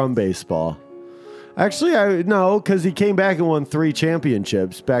comeback from baseball. Actually, no, because he came back and won 3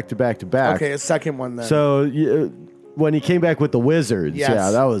 championships back to back to back. Okay, his second one then. So when he came back with the Wizards, Yes.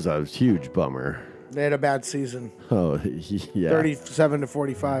 yeah, that was a huge bummer. they had a bad season, Oh, yeah, 37 to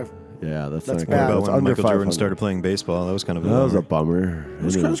 45. yeah, that's That's not bad. good. About It's when under Michael Jordan 500. started playing baseball, that was kind of a That was a bummer. bummer. It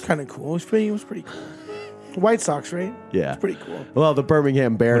was kind of cool. It was pretty cool. White Sox, right? Yeah, It's pretty cool. Well, the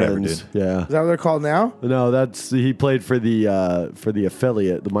Birmingham Barons. dude. Yeah. Is that what they're called now? No, he played for the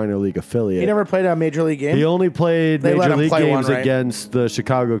affiliate, the minor league affiliate. He never played a major league game. He only played They let major him league play one, games right? against the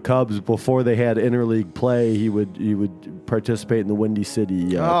Chicago Cubs before they had interleague play. He would participate in the Windy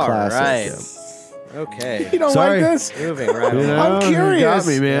City All Classic. right. Okay. You don't Sorry. like this? Moving right You along. know, I'm curious. You got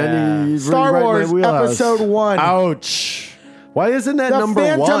me, man. Yeah. You Star right in my Wars wheelhouse. Episode 1. Ouch. Why isn't that The number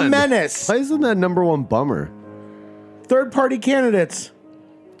Phantom one? Menace. Why isn't that number one bummer? Third-party candidates.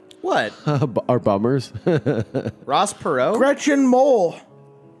 What? Are bummers? Ross Perot? Gretchen Mole.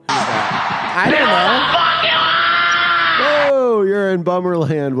 I don't know. Oh, you're in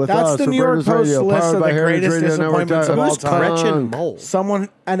Bummerland with That's us. the New York Roberta's Post Radio, list powered of by the Heritage greatest Radio Network. disappointments of all Who's time. Gretchen Mole.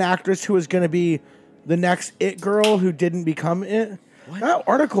 An actress who was going to be the next It girl who didn't become It. That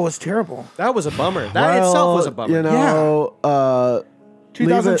article was terrible. That was a bummer. That itself was a bummer. You know,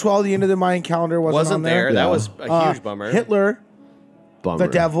 2012, the end of the Mayan calendar wasn't on there. That Yeah. was a huge bummer. Hitler, bummer.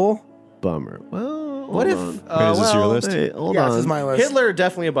 the devil. Bummer. Well, What if? hold Wait, is this your list? Hey, hold Yeah, on. this is my list. Hitler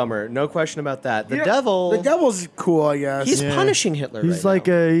definitely a bummer. No question about that. The Yeah, devil. The devil's cool, I guess. He's punishing Hitler. He's right like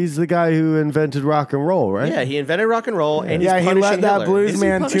now. he's the guy who invented rock and roll, right? Yeah, he invented rock and roll, and yeah, he's he punishing let that Hitler. blues Is he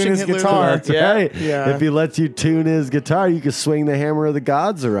man tune punishing his Hitler? guitar. That's Yeah. right. Yeah. If he lets you tune his guitar, you can swing the hammer of the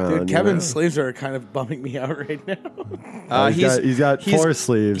gods around. Dude, you Kevin's know? sleeves are kind of bumming me out right now. He's got 4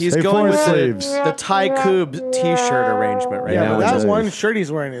 sleeves. He's Hey, going 4 with sleeves. the Ty Cobb T-shirt arrangement right Yeah, now. but which that is- one shirt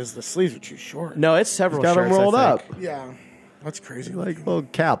he's wearing is the sleeves are too short. No, it's several Got 'em shirts. rolled I up. think. Yeah, that's crazy. Like little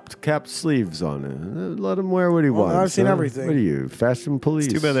capped sleeves on it. Let him wear what he Well, wants. I've seen huh? everything. What are you, fashion police?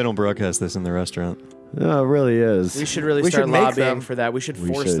 It's too bad they don't broadcast this in the restaurant. No, it really is. We should really We start should make lobbying them. for that. We should We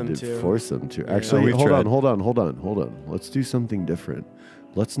force should them to. force them to. Actually, we've hold tried. on. Let's do something different.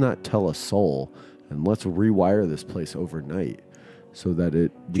 Let's not tell a soul, and let's rewire this place overnight so that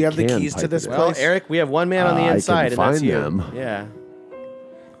it. Do you have the keys to this Well, place? Eric, we have one man on the I can inside, and that's find you. them. Yeah.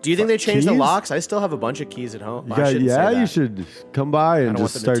 Do you think they changed the Keys? locks? I still have a bunch of keys at home. You I got, shouldn't say yeah, that. you should come by and don't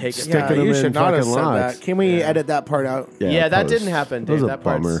want just them to start take it. sticking Yeah, them you in should not have fucking said locks. that. Can we edit that part out? Yeah, that post. didn't happen, That was Dave. a That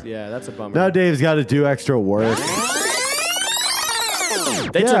part's bummer. yeah, that's a bummer. Now Dave's got to do extra work.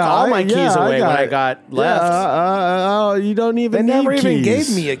 They took all my keys away when I got left. You don't even They need never even keys.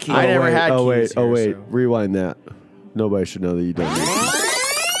 gave me a key. I never wait, had oh, wait, keys oh, here, wait. so- Rewind that. Nobody should know that you don't need keys.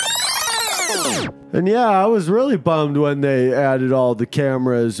 And yeah, I was really bummed when they added all the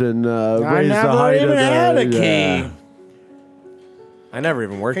cameras and raised the never height even of the had a key. yeah. I never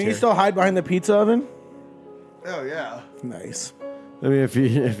even worked Can here. you still hide behind the pizza oven? Oh yeah. Nice. I mean, if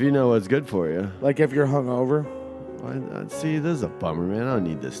you know what's good for you. Like if you're hungover. See, this is a bummer, man. I don't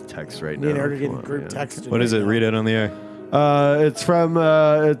need this text right Me now. and Eric are Come getting on, group man. texted. What is it? Read it on the air. It's from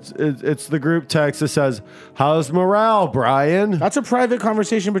it's the group text that says, "How's morale, Brian?" That's a private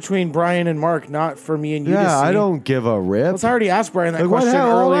conversation between Brian and Mark, not for me and you. to Yeah, I see. don't give a rip. Let's already ask Brian that Like, what question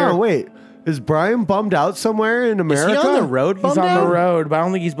hell? Hold earlier. on, wait. Is Brian bummed out somewhere in Is America? he on the road? He's bummed on out? the road, but I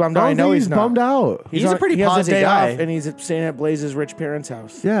don't think he's bummed out. I I don't know think he's he's not. bummed out. He's a pretty he has posy day guy. off, and he's staying at Blaze's rich parents'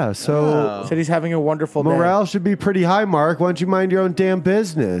 house. Yeah, so Said he's having a wonderful day. morale should be pretty high, Mark. Why don't you mind your own damn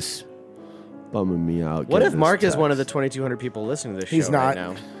business? Bumming me out. What getting if this Mark is text. one of the 2,200 people listening to this show He's right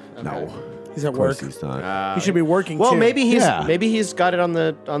not. now? No, He's at of course work. he's not. He should be working. Well, too. maybe Yeah. he's got it on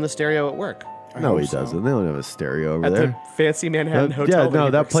the stereo at work. no, he hope so. doesn't. They don't have a stereo over At there. the fancy Manhattan hotel. Yeah, that no,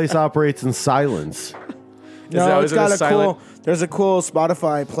 he that works place at. operates in silence. No, that- it's is it a got a silent- cool. There's a cool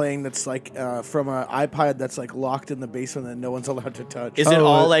Spotify playing that's like from an iPod that's like locked in the basement that no one's allowed to touch. Is it Oh,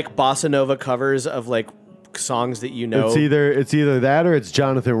 all like bossa nova covers of like songs that you know? It's either that or it's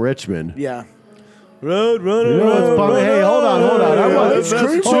Jonathan Richman. Yeah. Road, You know what's bumming? Hey, hold on. Hold on a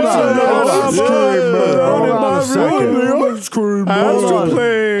second.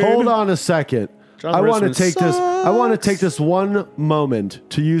 Hold on a second. Jonathan I want to Richman take this. I want to take this one moment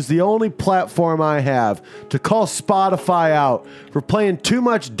to use the only platform I have to call Spotify out for playing too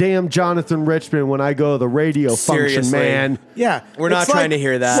much damn Jonathan Richman when I go to the radio function, Seriously. man. Yeah, We're not it's trying like to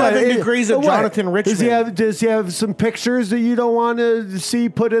hear that. 7 What? degrees of What? Jonathan Richman. Does he have some pictures that you don't want to see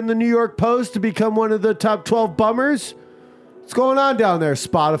put in the New York Post to become one of the top 12 bummers? What's going on down there,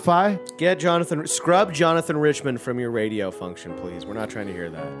 Spotify? Scrub Jonathan Richman from your radio function, please. We're not trying to hear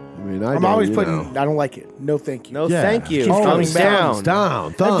that. I mean, I'm always putting. I don't like it. No, thank you. No, Yeah. thank you. Keep Thumbs coming back. down.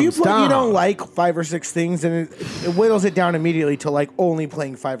 down. If Thumbs you put down. you don't like 5 or 6 things, and it whittles it down immediately to like only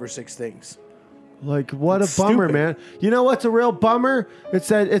playing 5 or 6 things. Like, what It's a bummer, stupid. man. You know what's a real bummer? It's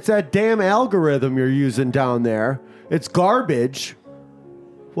that damn algorithm you're using down there. It's garbage.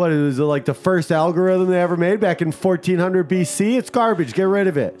 What is it, like the first algorithm they ever made back in 1400 BC? It's garbage. Get rid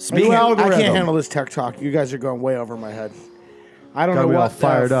of it. I can't handle this tech talk. You guys are going way over my head. I don't Got know me all what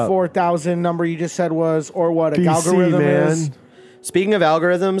fired the up. 4,000 number you just said was, or what a BC, algorithm man. is. Speaking of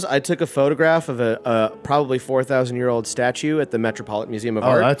algorithms, I took a photograph of a probably 4,000-year-old statue at the Metropolitan Museum of Oh,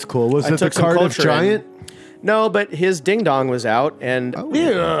 Art. that's cool. Was I it the took some Cardiff culture in. Giant? No, but his ding dong was out, and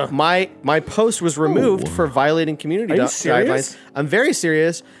my post was removed for violating community Are you guidelines. serious? I'm very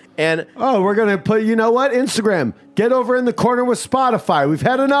serious, and Oh, we're going to put, you know what? Instagram. Get over in the corner with Spotify. We've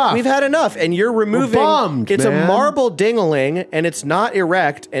had enough. we've had enough. And you're removing. bummed, it's man. a marble ding-a-ling, and it's not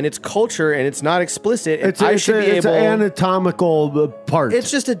erect, and it's culture, and it's not explicit. And It's, I it's, should be it's able. an anatomical part. It's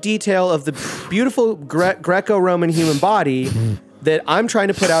just a detail of the beautiful Greco-Roman human body that I'm trying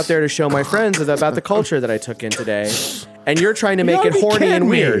to put out there to show my friends about the culture that I took in today. And you're trying to make gotta it be horny kidding and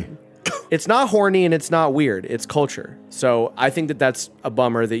me. weird. It's not horny and it's not weird. It's culture. So I think that's a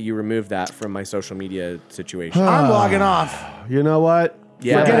bummer that you removed that from my social media situation. I'm logging off. You know what?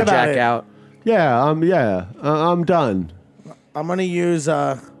 Yeah, Forget about Jack it. out. I'm done. I'm gonna use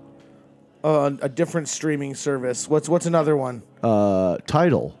a different streaming service. What's another one?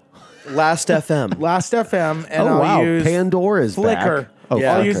 Title. Last FM. Last FM, and Oh, I'll wow. use Pandora's Flickr. back. Oh,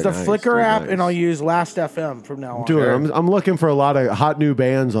 Yeah. I'll use the nice. Flickr Very app, nice. and I'll use Last FM from now on. Dude, I'm looking for a lot of hot new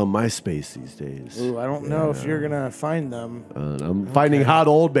bands on MySpace these days. Ooh, I don't know if you're gonna find them. I'm finding hot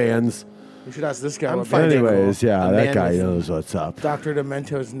old bands. You should ask this guy. I'm what finding- band- Anyways, yeah, A that man guy with- knows what's up. Dr.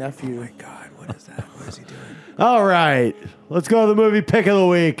 Demento's nephew. God, what is that? What is he doing? All right, let's go to the movie pick of the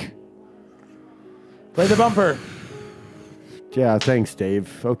week. Play the bumper. Yeah, thanks,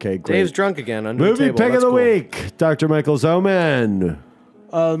 Dave. Okay, great. Dave's drunk again. Under movie the table. pick of That's the cool. week, Dr. Michael Zoman.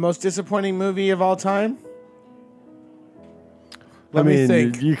 The most disappointing movie of all time. Let I mean, me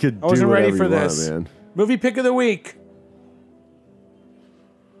think. you could I wasn't do ready whatever for you want, this. man. Movie pick of the week.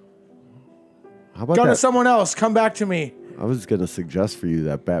 How about Go to that? someone else. Come back to me. I was gonna suggest for you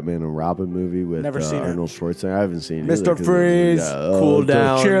that Batman and Robin movie with Never seen it. Arnold Schwarzenegger. I haven't seen it. Mr. either 'cause Freeze. Cool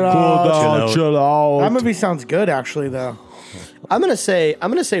down. Chill out. Cool down. Chill out. That movie sounds good, actually, though. I'm gonna say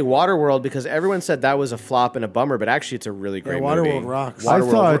Waterworld because everyone said that was a flop and a bummer, but actually it's a really great movie. Waterworld rocks. I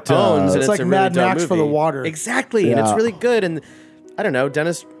Waterworld thought, owns, and It's like a really Mad dope Max for the movie. water. Exactly, and it's Yeah. really good. And I don't know,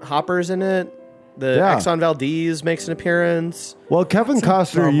 Dennis Hopper's in it. The Yeah. Exxon Valdez makes an appearance. Well, Kevin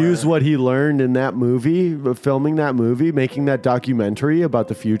Costner bummer. used what he learned in that movie, filming that movie, making that documentary about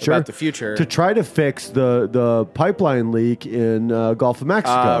the future. About the future. To try to fix the pipeline leak in Gulf of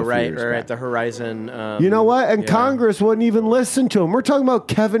Mexico. a few Right, years right. back. The Horizon. You know what? And yeah. Congress wouldn't even listen to him. We're talking about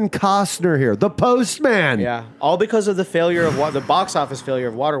Kevin Costner here, the postman. Yeah, all because of the failure of the box office failure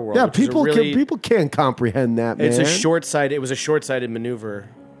of Waterworld. Yeah, which is a people really, people can't comprehend that, man. It's a short-sighted. It was a short-sighted maneuver,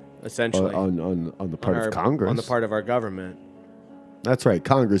 essentially, on the part our- of Congress. on the part of our government. That's right,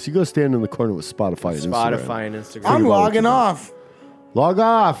 Congress. You go stand in the corner with Spotify and Instagram. Spotify and Instagram. I'm well logging to do. off. Log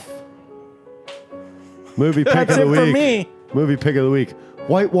off. Movie pick That's of the it week. for me. Movie pick of the week.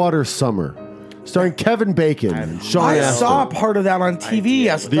 Whitewater Summer, starring Kevin Bacon and Sean I Astin. saw part of that on TV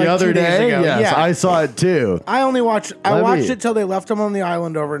the like other 2 days day. ago. Yes, Yeah. I saw it too. I only watched. I Let watched me- it till they left him on the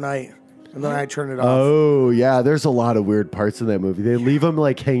island overnight, and then I turned it off. Oh yeah, there's a lot of weird parts in that movie. They leave him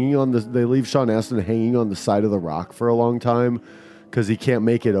like hanging on the. They leave Sean Astin hanging on the side of the rock for a long time because he can't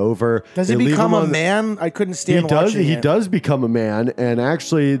make it over. Does They he leave become him a on the- man? I couldn't He stand does. watching He it. does become a man, and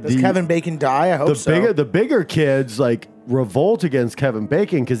actually, Does Kevin Bacon die? I hope the so. bigger kids like revolt against Kevin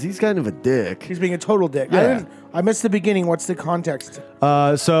Bacon because he's kind of a dick. He's being a total dick. Yeah. I missed the beginning. What's the context?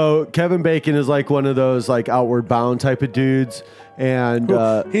 So Kevin Bacon is like one of those like outward bound type of dudes, and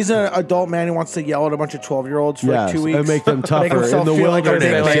He's an adult man who wants to yell at a bunch of 12-year-olds for yes, like 2 weeks and make them tougher in himself the feel like a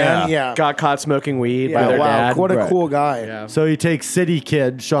wilderness. big yeah. man. Yeah. Got caught smoking weed by Yeah, their wow. dad. What a Right. cool guy. Yeah. So he takes City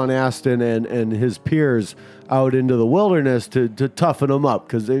Kid Sean Astin and his peers out into the wilderness to toughen them up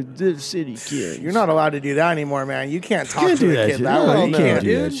because they're city kids. You're not allowed to do that anymore, man. You can't talk Can't to do a that kid shit. that No, way. you You can't can't,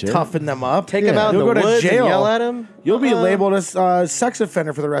 do that dude. shit. Toughen them up. Take him out in You'll the go to woods jail. and yell at him. You'll be labeled as a sex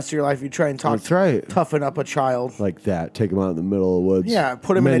offender for the rest of your life if you try and talk. That's right. Toughen up a child. Like that. Take them out in the middle of the woods. Yeah,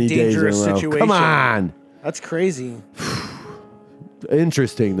 put 'em in a many days dangerous in a row. situation. Come on. That's crazy.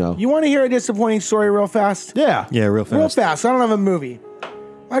 Interesting, though. You want to hear a disappointing story real fast? Yeah. Yeah, real fast. Real fast. I don't have a movie.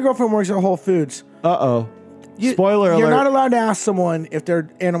 My girlfriend works at Whole Foods. Uh-oh. Spoiler You're alert. not allowed to ask someone if their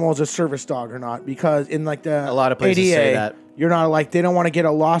animal is a service dog or not because in like the A lot of places ADA, say that. you're not like they don't want to get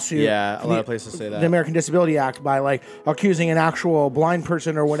a lawsuit. Yeah, a from lot of places say that. The American Disability Act by like accusing an actual blind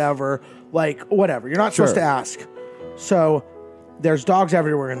person or whatever. Like whatever. You're not supposed Sure. to ask. So there's dogs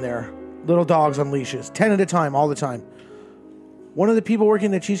everywhere in there. Little dogs on leashes, 10 at a time, all the time. One of the people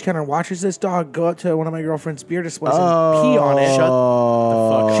working the cheese counter watches this dog go up to one of my girlfriend's beer displays and pee on it.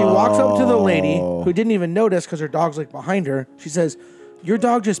 She walks up to the lady who didn't even notice because her dog's like behind her. She says, "Your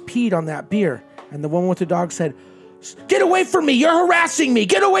dog just peed on that beer." And the woman with the dog said, "Get away from me. You're harassing me.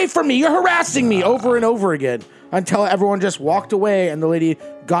 Get away from me. You're harassing me," over and over again until everyone just walked away and the lady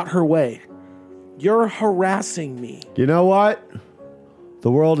got her way. You're harassing me. You know what? The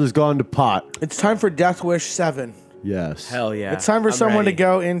world has gone to pot. It's time for Death Wish 7. Yes. Hell yeah. It's time for I'm someone ready. to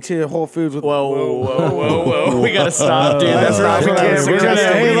go into Whole Foods with. Whoa. We gotta stop, dude. That's That's right. what I was We're gonna gonna-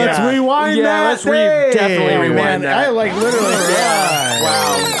 say. hey, let's rewind Yeah, that let's thing. definitely Oh, rewind man, that. I like literally. Yeah.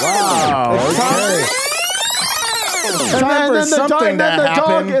 Wow. Okay. It's time for something to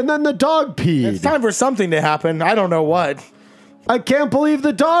happen. And then the dog peed. It's time for something to happen. I don't know what. I can't believe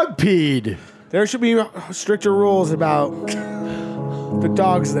the dog peed. There should be stricter rules about the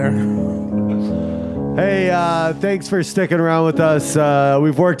dogs there. Hey, thanks for sticking around with us.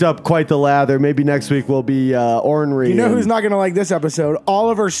 We've worked up quite the lather. Maybe next week we'll be ornery. You know and- who's not going to like this episode?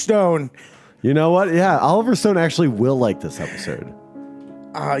 Oliver Stone. You know what? Yeah, Oliver Stone actually will like this episode.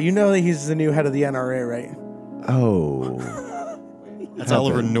 You know that he's the new head of the NRA, right? Oh. That's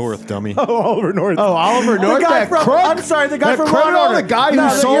Oliver North, dummy. Oliver North. Oh, Oliver North, The guy that from, crook? I'm sorry, the guy That from Law and criminal? Order. The guy who No,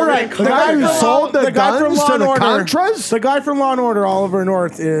 sold you're right. the guy who sold the guy from guns Law to and the Order. Contras? The guy from Law and Order, Oliver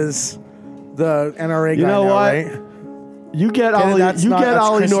North, is the NRA guy You know now, what? right? You get Okay, Ollie. that's You not- get that's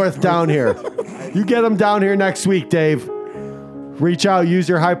Ollie Chris- North down here. You get him down here next week, Dave. Reach out. Use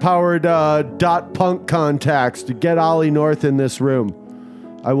your high-powered .punk contacts to get Ollie North in this room.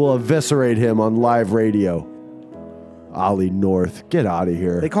 I will eviscerate him on live radio. Ollie North, get out of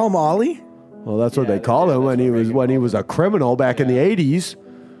here. They call him Ollie? Well, that's what they called him when he was a criminal back in the 80s.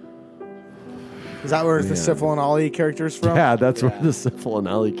 Is that where the Syphil and Ollie character's from? Yeah, that's where the Syphil and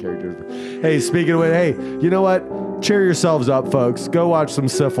Ollie characters. Hey, speaking of it, hey, you know what? Cheer yourselves up, folks. Go watch some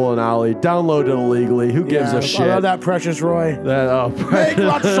Syphil and Ollie. Download it illegally. Who gives Yeah, a shit? I love that Precious Roy. That, Make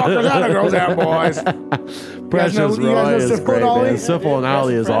lots of suckers out of girls and boys. Precious you guys know Roy is Syphil and great, Ollie? man. Syphil and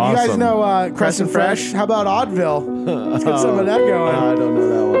Ollie is awesome. You guys know Crescent Fresh? How about Oddville? Let's get some of that going. I don't know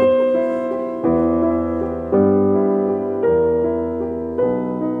that one.